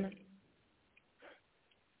again.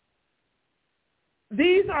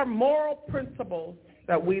 These are moral principles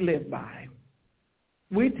that we live by.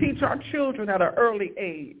 We teach our children at an early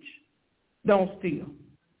age, don't steal.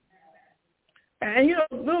 And, you know,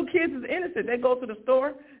 little kids is innocent. They go to the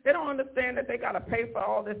store. They don't understand that they got to pay for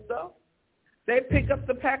all this stuff. They pick up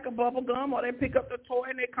the pack of bubble gum or they pick up the toy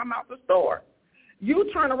and they come out the store.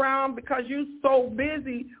 You turn around because you're so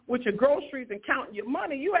busy with your groceries and counting your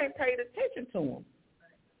money, you ain't paid attention to them.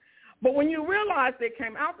 But when you realize they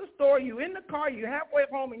came out the store, you in the car, you halfway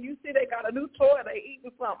home, and you see they got a new toy, they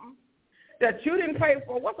eating something that you didn't pay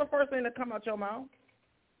for, what's the first thing that come out your mouth?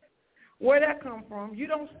 Where'd that come from? You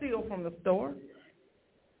don't steal from the store.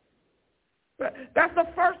 But that's the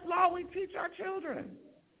first law we teach our children.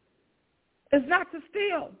 It's not to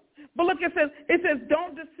steal. But look, it says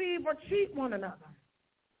don't deceive or cheat one another.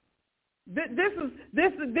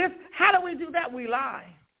 This. How do we do that? We lie.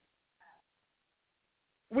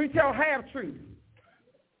 We tell half-truth.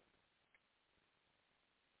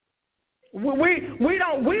 We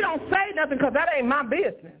don't say nothing because that ain't my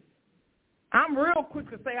business. I'm real quick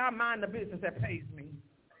to say I mind the business that pays me.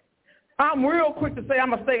 I'm real quick to say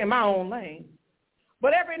I'm going to stay in my own lane.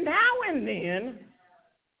 But every now and then,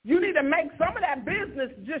 you need to make some of that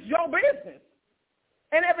business just your business.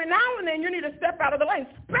 And every now and then, you need to step out of the lane,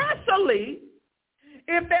 especially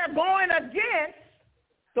if they're going against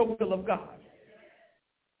the will of God.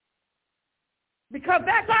 Because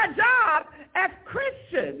that's our job as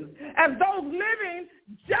Christians, as those living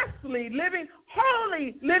justly, living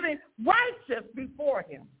holy, living righteous before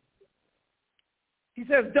him. He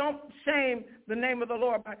says, don't shame the name of the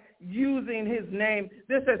Lord by using his name.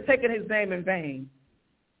 This is taking his name in vain.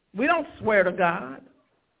 We don't swear to God.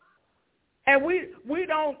 And we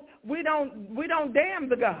don't damn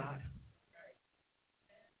the God.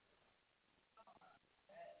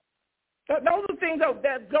 Those are things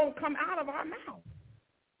that don't come out of our mouth.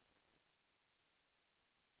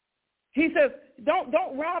 He says,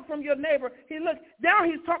 don't rob from your neighbor. Now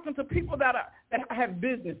he's talking to people that have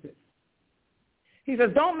businesses. He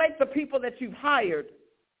says, don't make the people that you've hired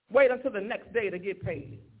wait until the next day to get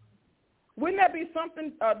paid. Wouldn't that be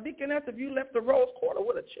something, Deaconess, if you left the Rose Quarter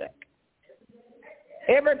with a check?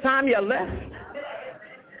 Every time you left?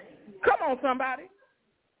 Come on, somebody.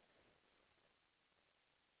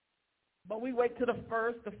 But we wait till the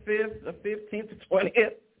 1st, the 5th, the 15th, the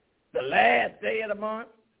 20th, the last day of the month,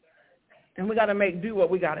 and we got to do what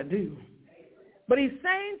we got to do. But he's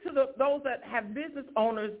saying to those that have business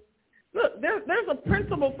owners, look, there's a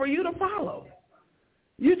principle for you to follow.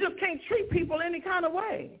 You just can't treat people any kind of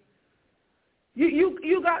way.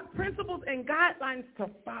 You got principles and guidelines to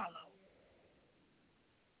follow.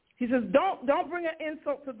 He says, don't bring an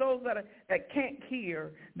insult to those that can't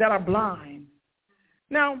hear, that are blind.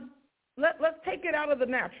 Now, let's take it out of the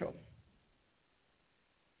natural.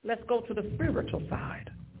 Let's go to the spiritual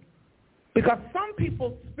side. Because some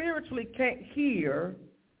people spiritually can't hear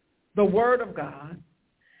the word of God,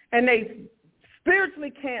 and they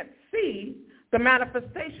spiritually can't see the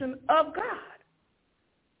manifestation of God.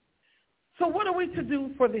 So what are we to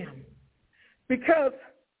do for them? Because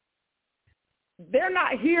they're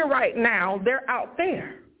not here right now, they're out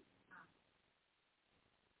there.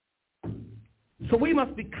 So we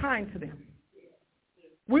must be kind to them.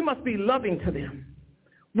 We must be loving to them.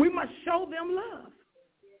 We must show them love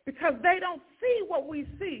because they don't see what we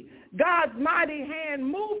see, God's mighty hand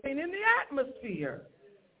moving in the atmosphere.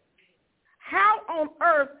 How on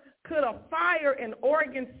earth could a fire in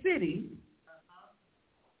Oregon City,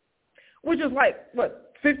 which is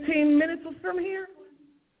 15 minutes from here,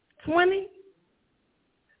 20,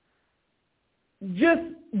 just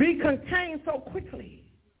be contained so quickly?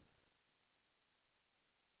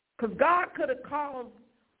 Because God could have caused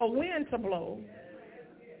a wind to blow.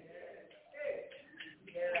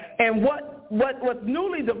 And what was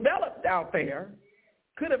newly developed out there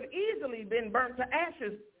could have easily been burnt to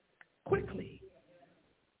ashes quickly.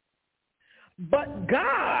 But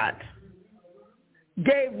God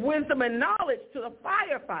gave wisdom and knowledge to the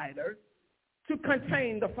firefighters to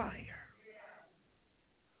contain the fire.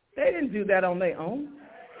 They didn't do that on their own.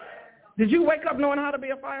 Did you wake up knowing how to be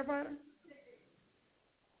a firefighter?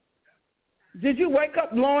 Did you wake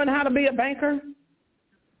up knowing how to be a banker?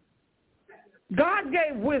 God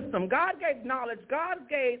gave wisdom. God gave knowledge. God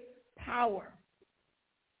gave power.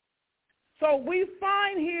 So we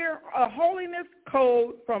find here a holiness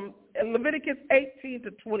code from Leviticus 18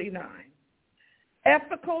 to 29.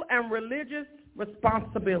 Ethical and religious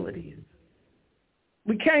responsibilities.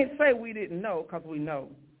 We can't say we didn't know because we know.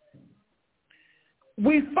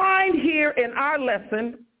 We find here in our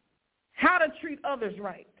lesson how to treat others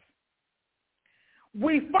right.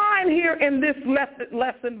 We find here in this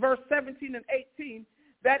lesson, verse 17 and 18,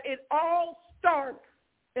 that it all starts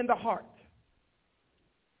in the heart.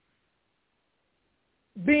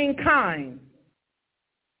 Being kind,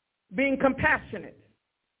 being compassionate,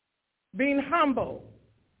 being humble,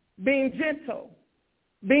 being gentle,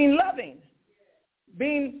 being loving,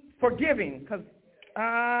 being forgiving. Because,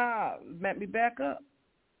 let me back up.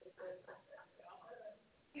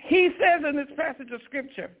 He says in this passage of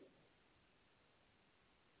Scripture,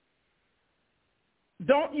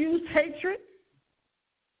 don't use hatred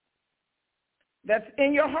that's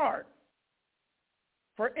in your heart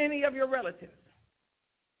for any of your relatives.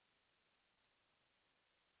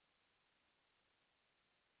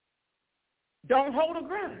 Don't hold a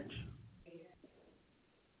grudge.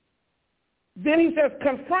 Then he says,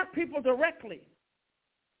 confront people directly.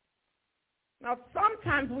 Now,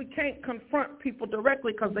 sometimes we can't confront people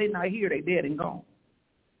directly because they're not here, they're dead and gone.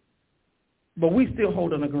 But we still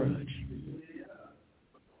holding a grudge.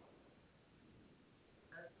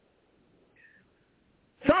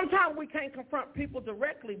 Sometimes we can't confront people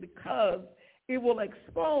directly because it will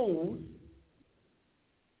expose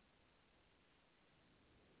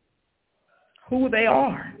who they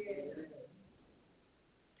are.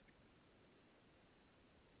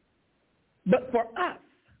 But for us,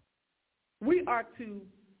 we are to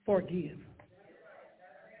forgive.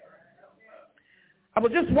 I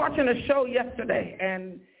was just watching a show yesterday,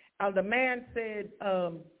 and the man said,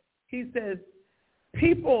 he says,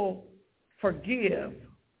 people forgive,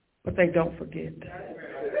 but they don't forget.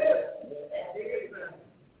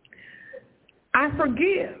 I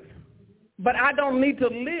forgive, but I don't need to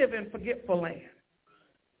live in forgetful land.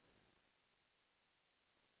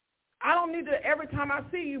 I don't need to, every time I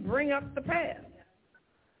see you, bring up the past.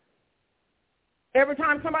 Every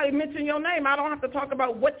time somebody mentions your name, I don't have to talk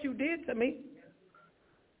about what you did to me.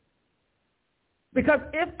 Because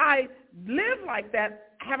if I live like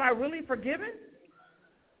that, have I really forgiven?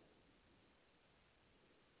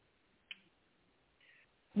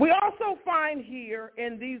 We also find here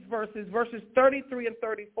in these verses 33 and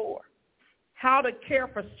 34, how to care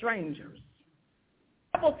for strangers.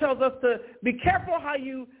 The Bible tells us to be careful how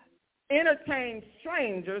you entertain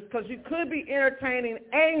strangers, because you could be entertaining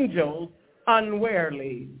angels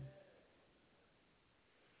unwarily.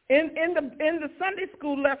 In the Sunday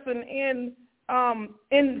school lesson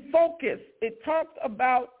in Focus, it talks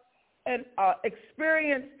about an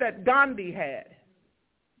experience that Gandhi had.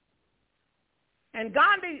 And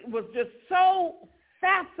Gandhi was just so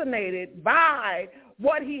fascinated by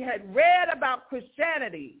what he had read about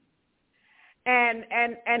Christianity. And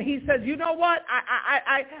he says, you know what?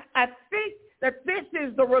 I think that this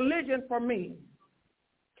is the religion for me.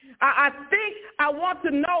 I think I want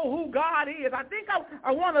to know who God is. I think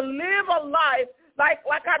I want to live a life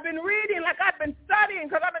like I've been reading, like I've been studying,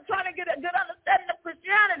 because I've been trying to get a good understanding of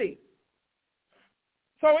Christianity.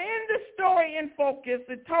 So in the story in Focus,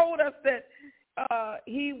 it told us that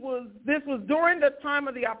this was during the time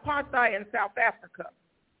of the apartheid in South Africa.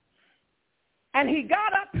 And he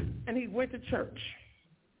got up and he went to church.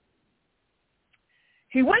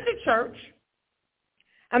 He went to church,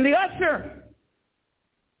 and the usher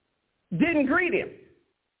didn't greet him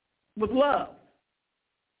with love,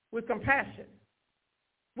 with compassion,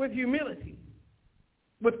 with humility,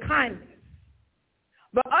 with kindness.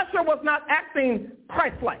 The usher was not acting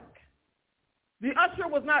Christ-like. The usher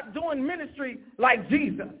was not doing ministry like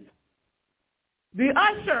Jesus. The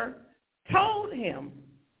usher told him,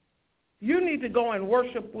 you need to go and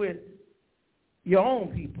worship with your own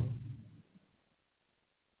people.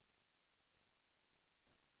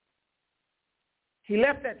 He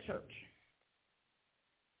left that church,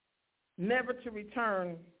 never to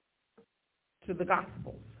return to the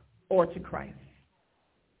Gospels or to Christ.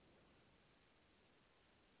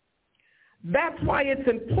 That's why it's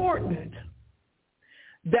important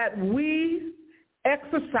that we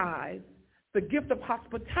exercise the gift of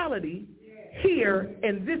hospitality here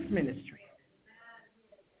in this ministry.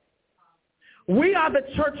 We are the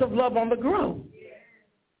Church of Love on the Grove.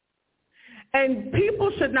 And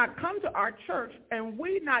people should not come to our church and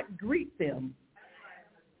we not greet them.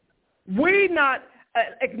 We not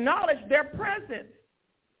acknowledge their presence.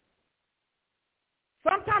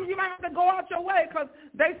 Sometimes you might have to go out your way because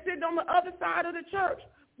they sit on the other side of the church.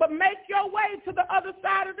 But make your way to the other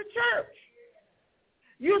side of the church.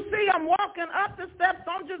 You see them walking up the steps,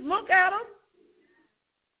 don't just look at them.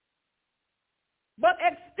 But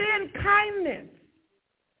extend kindness,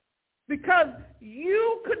 because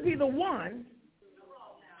you could be the one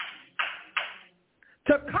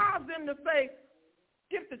to cause them to say,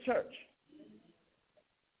 skip the church.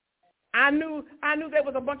 I knew there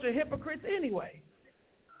was a bunch of hypocrites anyway.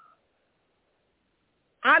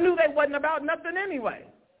 I knew they wasn't about nothing anyway.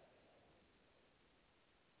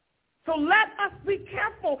 So let us be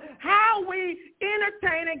careful how we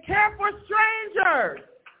entertain and care for strangers.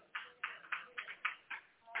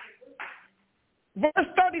 Verse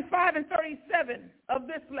 35 and 37 of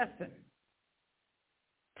this lesson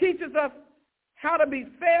teaches us how to be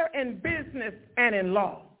fair in business and in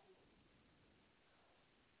law.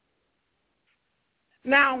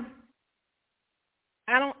 Now,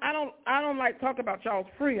 I don't like talk about y'all's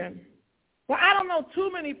friend. Well, I don't know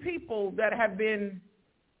too many people that have been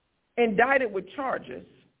indicted with charges,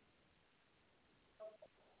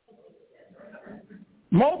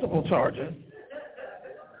 multiple charges.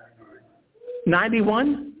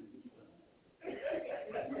 91?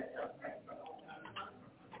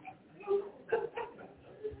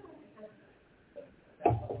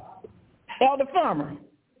 Elder Farmer,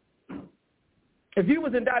 if you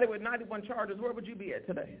was indicted with 91 charges, where would you be at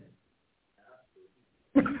today?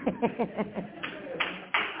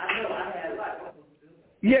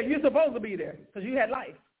 Yeah, you're supposed to be there because you had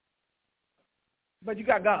life. But you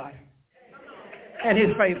got God and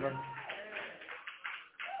his favor.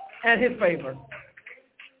 And his favor.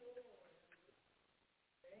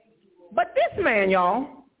 But this man, y'all,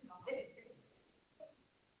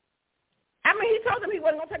 I mean, he told him he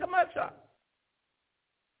wasn't going to take a mugshot.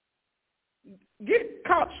 Get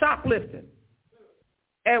caught shoplifting.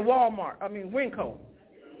 at Winco.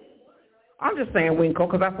 I'm just saying Winco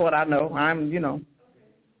because that's what I know.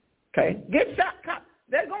 Okay. Get shot.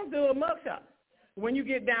 They're going to do a mug shot when you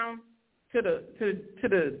get down to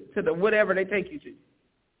the whatever they take you to.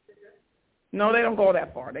 No, they don't go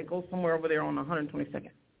that far. They go somewhere over there on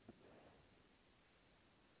 122nd.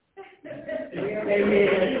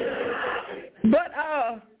 But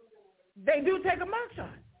they do take a mugshot.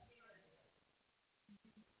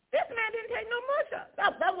 This man didn't take no mugshot.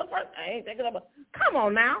 That was the first. I ain't taking a mugshot. Come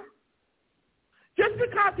on now. Just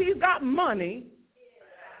because he's got money,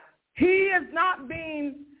 he is not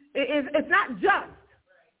being. It's not just.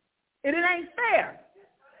 And it ain't fair.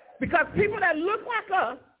 Because people that look like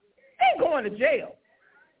us ain't going to jail.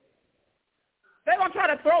 They're going to try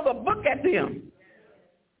to throw the book at them.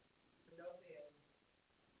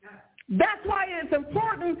 That's why it's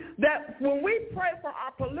important that when we pray for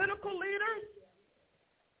our political leaders,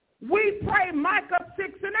 we pray Micah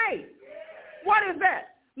 6 and 8. What is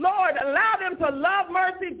that? Lord, allow them to love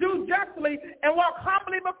mercy, do justly, and walk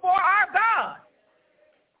humbly before our God.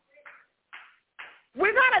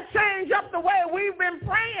 We got to change up the way we've been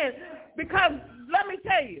praying because let me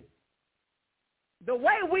tell you, the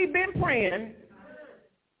way we've been praying,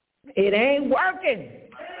 it ain't working.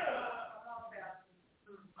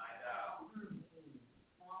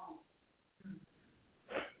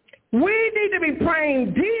 We need to be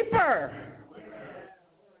praying deeper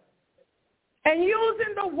and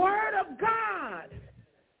using the word of God,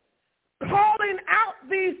 calling out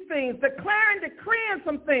these things, declaring, decreeing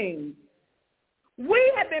some things.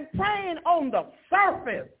 We have been praying on the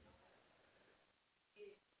surface.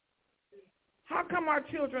 How come our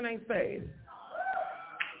children ain't saved?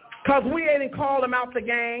 Because we didn't call them out the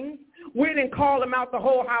gang. We didn't call them out the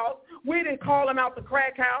whole house. We didn't call them out the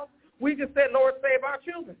crack house. We just said, Lord, save our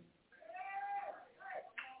children.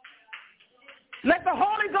 Let the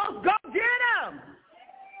Holy Ghost go get them.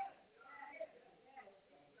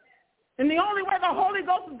 And the only way the Holy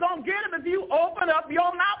Ghost is going to get them is if you open up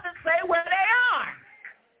your mouth and say where they are.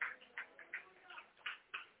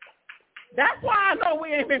 That's why I know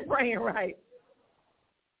we ain't been praying right.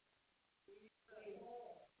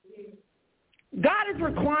 God is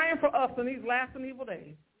requiring for us in these last and evil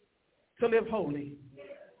days to live holy,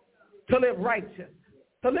 to live righteous,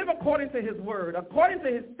 to live according to his word, according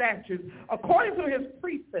to his statutes, according to his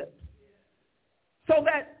precepts, so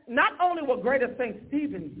that not only will Greater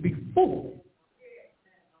St.Stephen be full,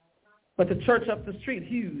 but the church up the street,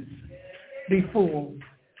 Hughes, be full.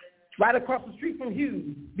 Right across the street from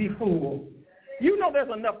Hughes, be full. You know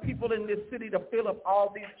there's enough people in this city to fill up all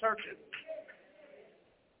these churches.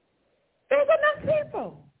 There's enough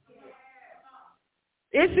people.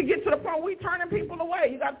 It should get to the point we turning people away.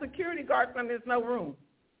 You got security guards and there's no room.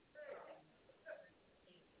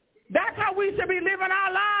 That's how we should be living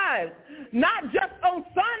our lives. Not just on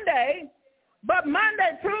Sunday, but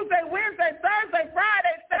Monday, Tuesday, Wednesday, Thursday,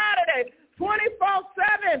 Friday, Saturday,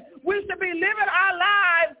 24/7. We should be living our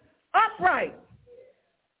lives upright,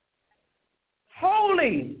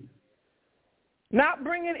 holy, not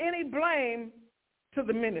bringing any blame to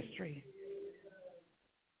the ministry,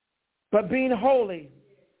 but being holy,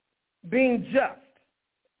 being just,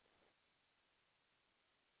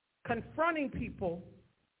 confronting people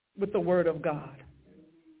with the word of God,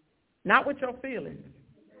 not with your feelings.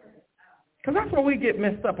 Because that's where we get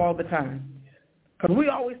messed up all the time. Because we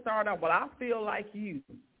always start out, well, I feel like you.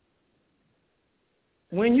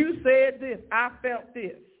 When you said this, I felt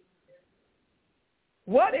this.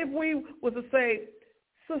 What if we was to say,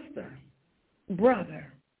 sister,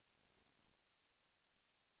 brother,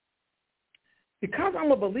 because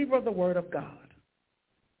I'm a believer of the word of God,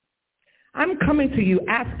 I'm coming to you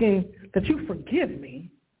asking that you forgive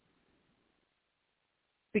me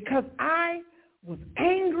because I was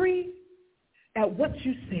angry at what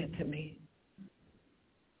you said to me.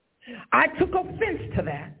 I took offense to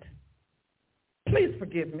that. Please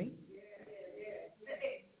forgive me.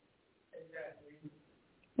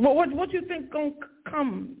 Well, what you think going to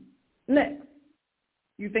come next?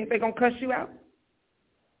 You think they're going to cuss you out?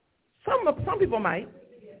 Some people might,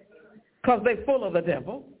 because they're full of the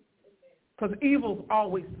devil, because evil's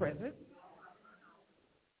always present.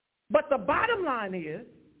 But the bottom line is,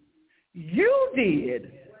 you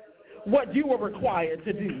did what you were required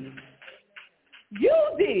to do. You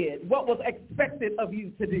did what was expected of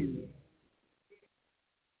you to do.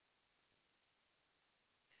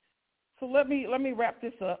 So let me wrap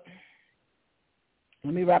this up.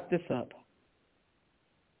 We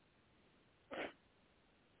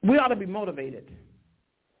ought to be motivated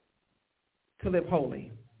to live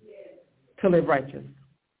holy, to live righteous,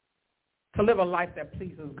 to live a life that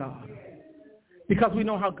pleases God, because we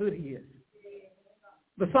know how good he is.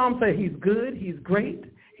 The psalm says he's good, he's great,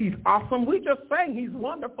 he's awesome. We just sang he's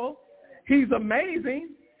wonderful, he's amazing.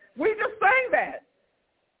 We just sang that.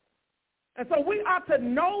 And so we ought to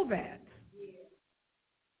know that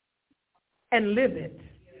and live it.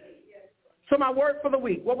 So my word for the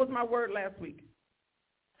week. What was my word last week?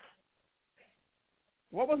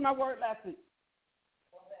 What was my word last week?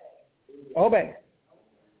 Obey.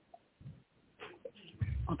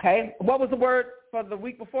 Okay. What was the word for the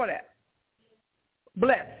week before that?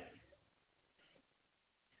 Bless.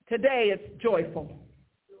 Today it's joyful.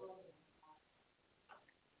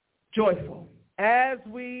 Joyful. As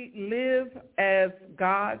we live as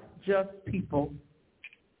God's just people,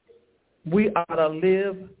 we ought to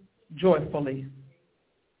live joyfully.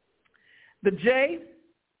 The J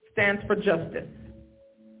stands for justice.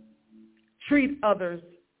 Treat others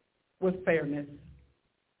with fairness.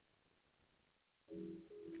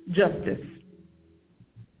 Justice.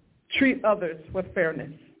 Treat others with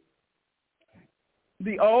fairness.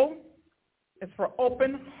 The O is for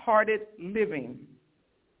open-hearted living.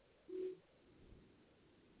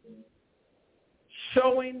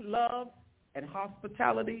 Showing love and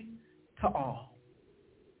hospitality to all.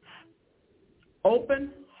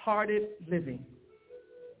 Open-hearted living.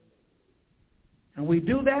 And we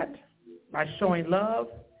do that by showing love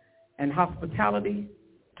and hospitality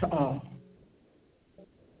to all.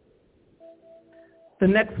 The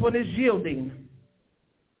next one is yielding.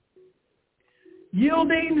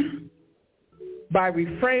 Yielding by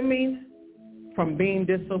refraining from being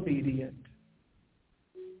disobedient.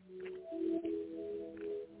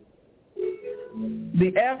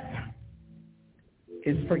 The F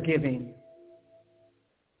is forgiving.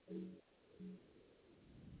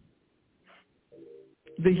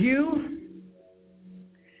 The U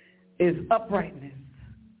is uprightness.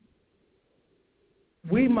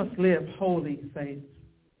 We must live holy, saints.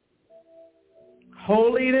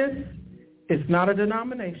 Holiness is not a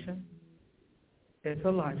denomination. It's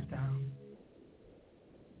a lifestyle.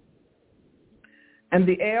 And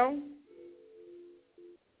the L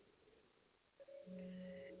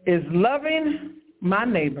is loving my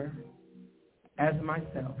neighbor as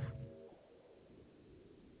myself.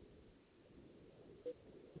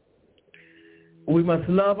 We must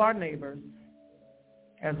love our neighbors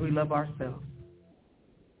as we love ourselves.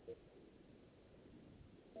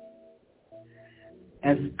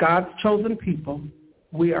 As God's chosen people,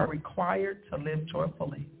 we are required to live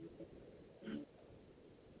joyfully.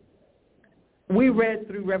 We read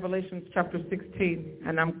through Revelation chapter 16,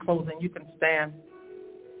 and I'm closing. You can stand.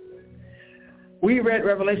 We read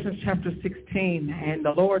Revelation chapter 16, and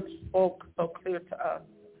the Lord spoke so clear to us.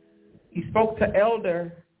 He spoke to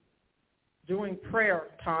Elder during prayer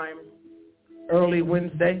time early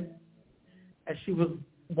Wednesday as she was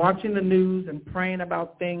watching the news and praying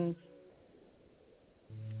about things.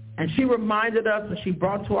 And she reminded us, and she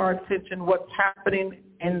brought to our attention what's happening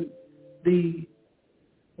in the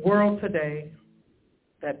world today,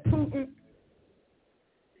 that Putin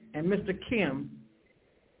and Mr. Kim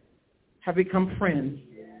have become friends.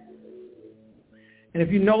 And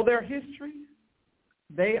if you know their history,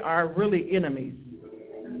 they are really enemies.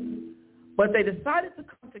 But they decided to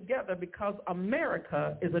come together because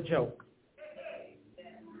America is a joke.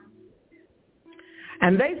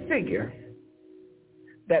 And they figure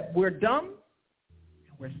that we're dumb,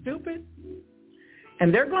 we're stupid,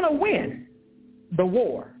 and they're going to win the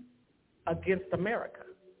war against America.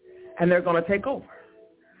 And they're going to take over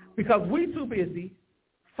because we're too busy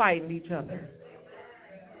fighting each other.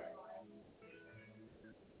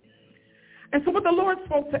 And so what the Lord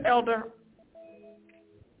spoke to Elder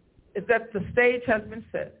is that the stage has been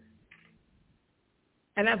set.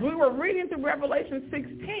 And as we were reading through Revelation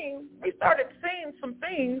 16, we started seeing some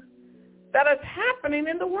things that is happening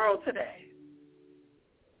in the world today.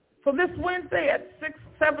 So this Wednesday at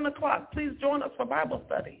 7 o'clock, please join us for Bible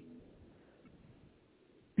study.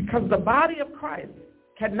 Because the body of Christ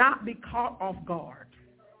cannot be caught off guard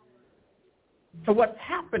to what's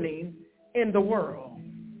happening in the world,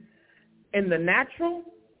 in the natural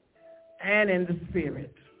and in the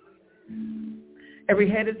spirit. Every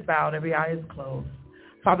head is bowed, every eye is closed.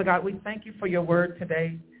 Father God, we thank you for your word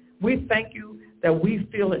today. We thank you that we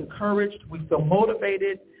feel encouraged, we feel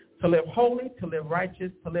motivated to live holy, to live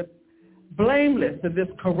righteous, to live blameless in this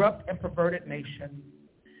corrupt and perverted nation.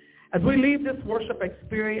 As we leave this worship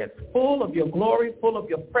experience full of your glory, full of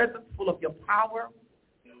your presence, full of your power,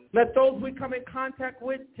 let those we come in contact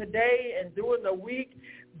with today and during the week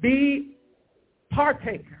be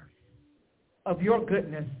partakers of your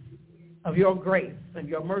goodness, of your grace and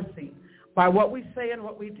your mercy by what we say and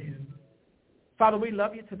what we do. Father, we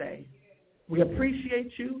love you today. We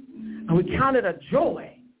appreciate you, and we count it a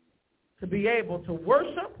joy to be able to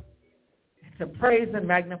worship, to praise and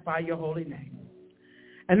magnify your holy name.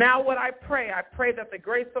 And now what I pray that the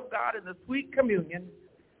grace of God and the sweet communion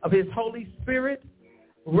of his Holy Spirit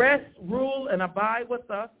rest, rule, and abide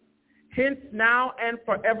with us, hence now and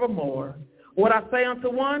forevermore. What I say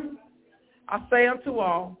unto one, I say unto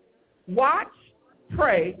all, watch,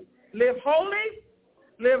 pray, live holy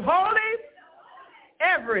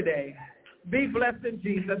every day. Be blessed in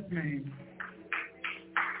Jesus' name.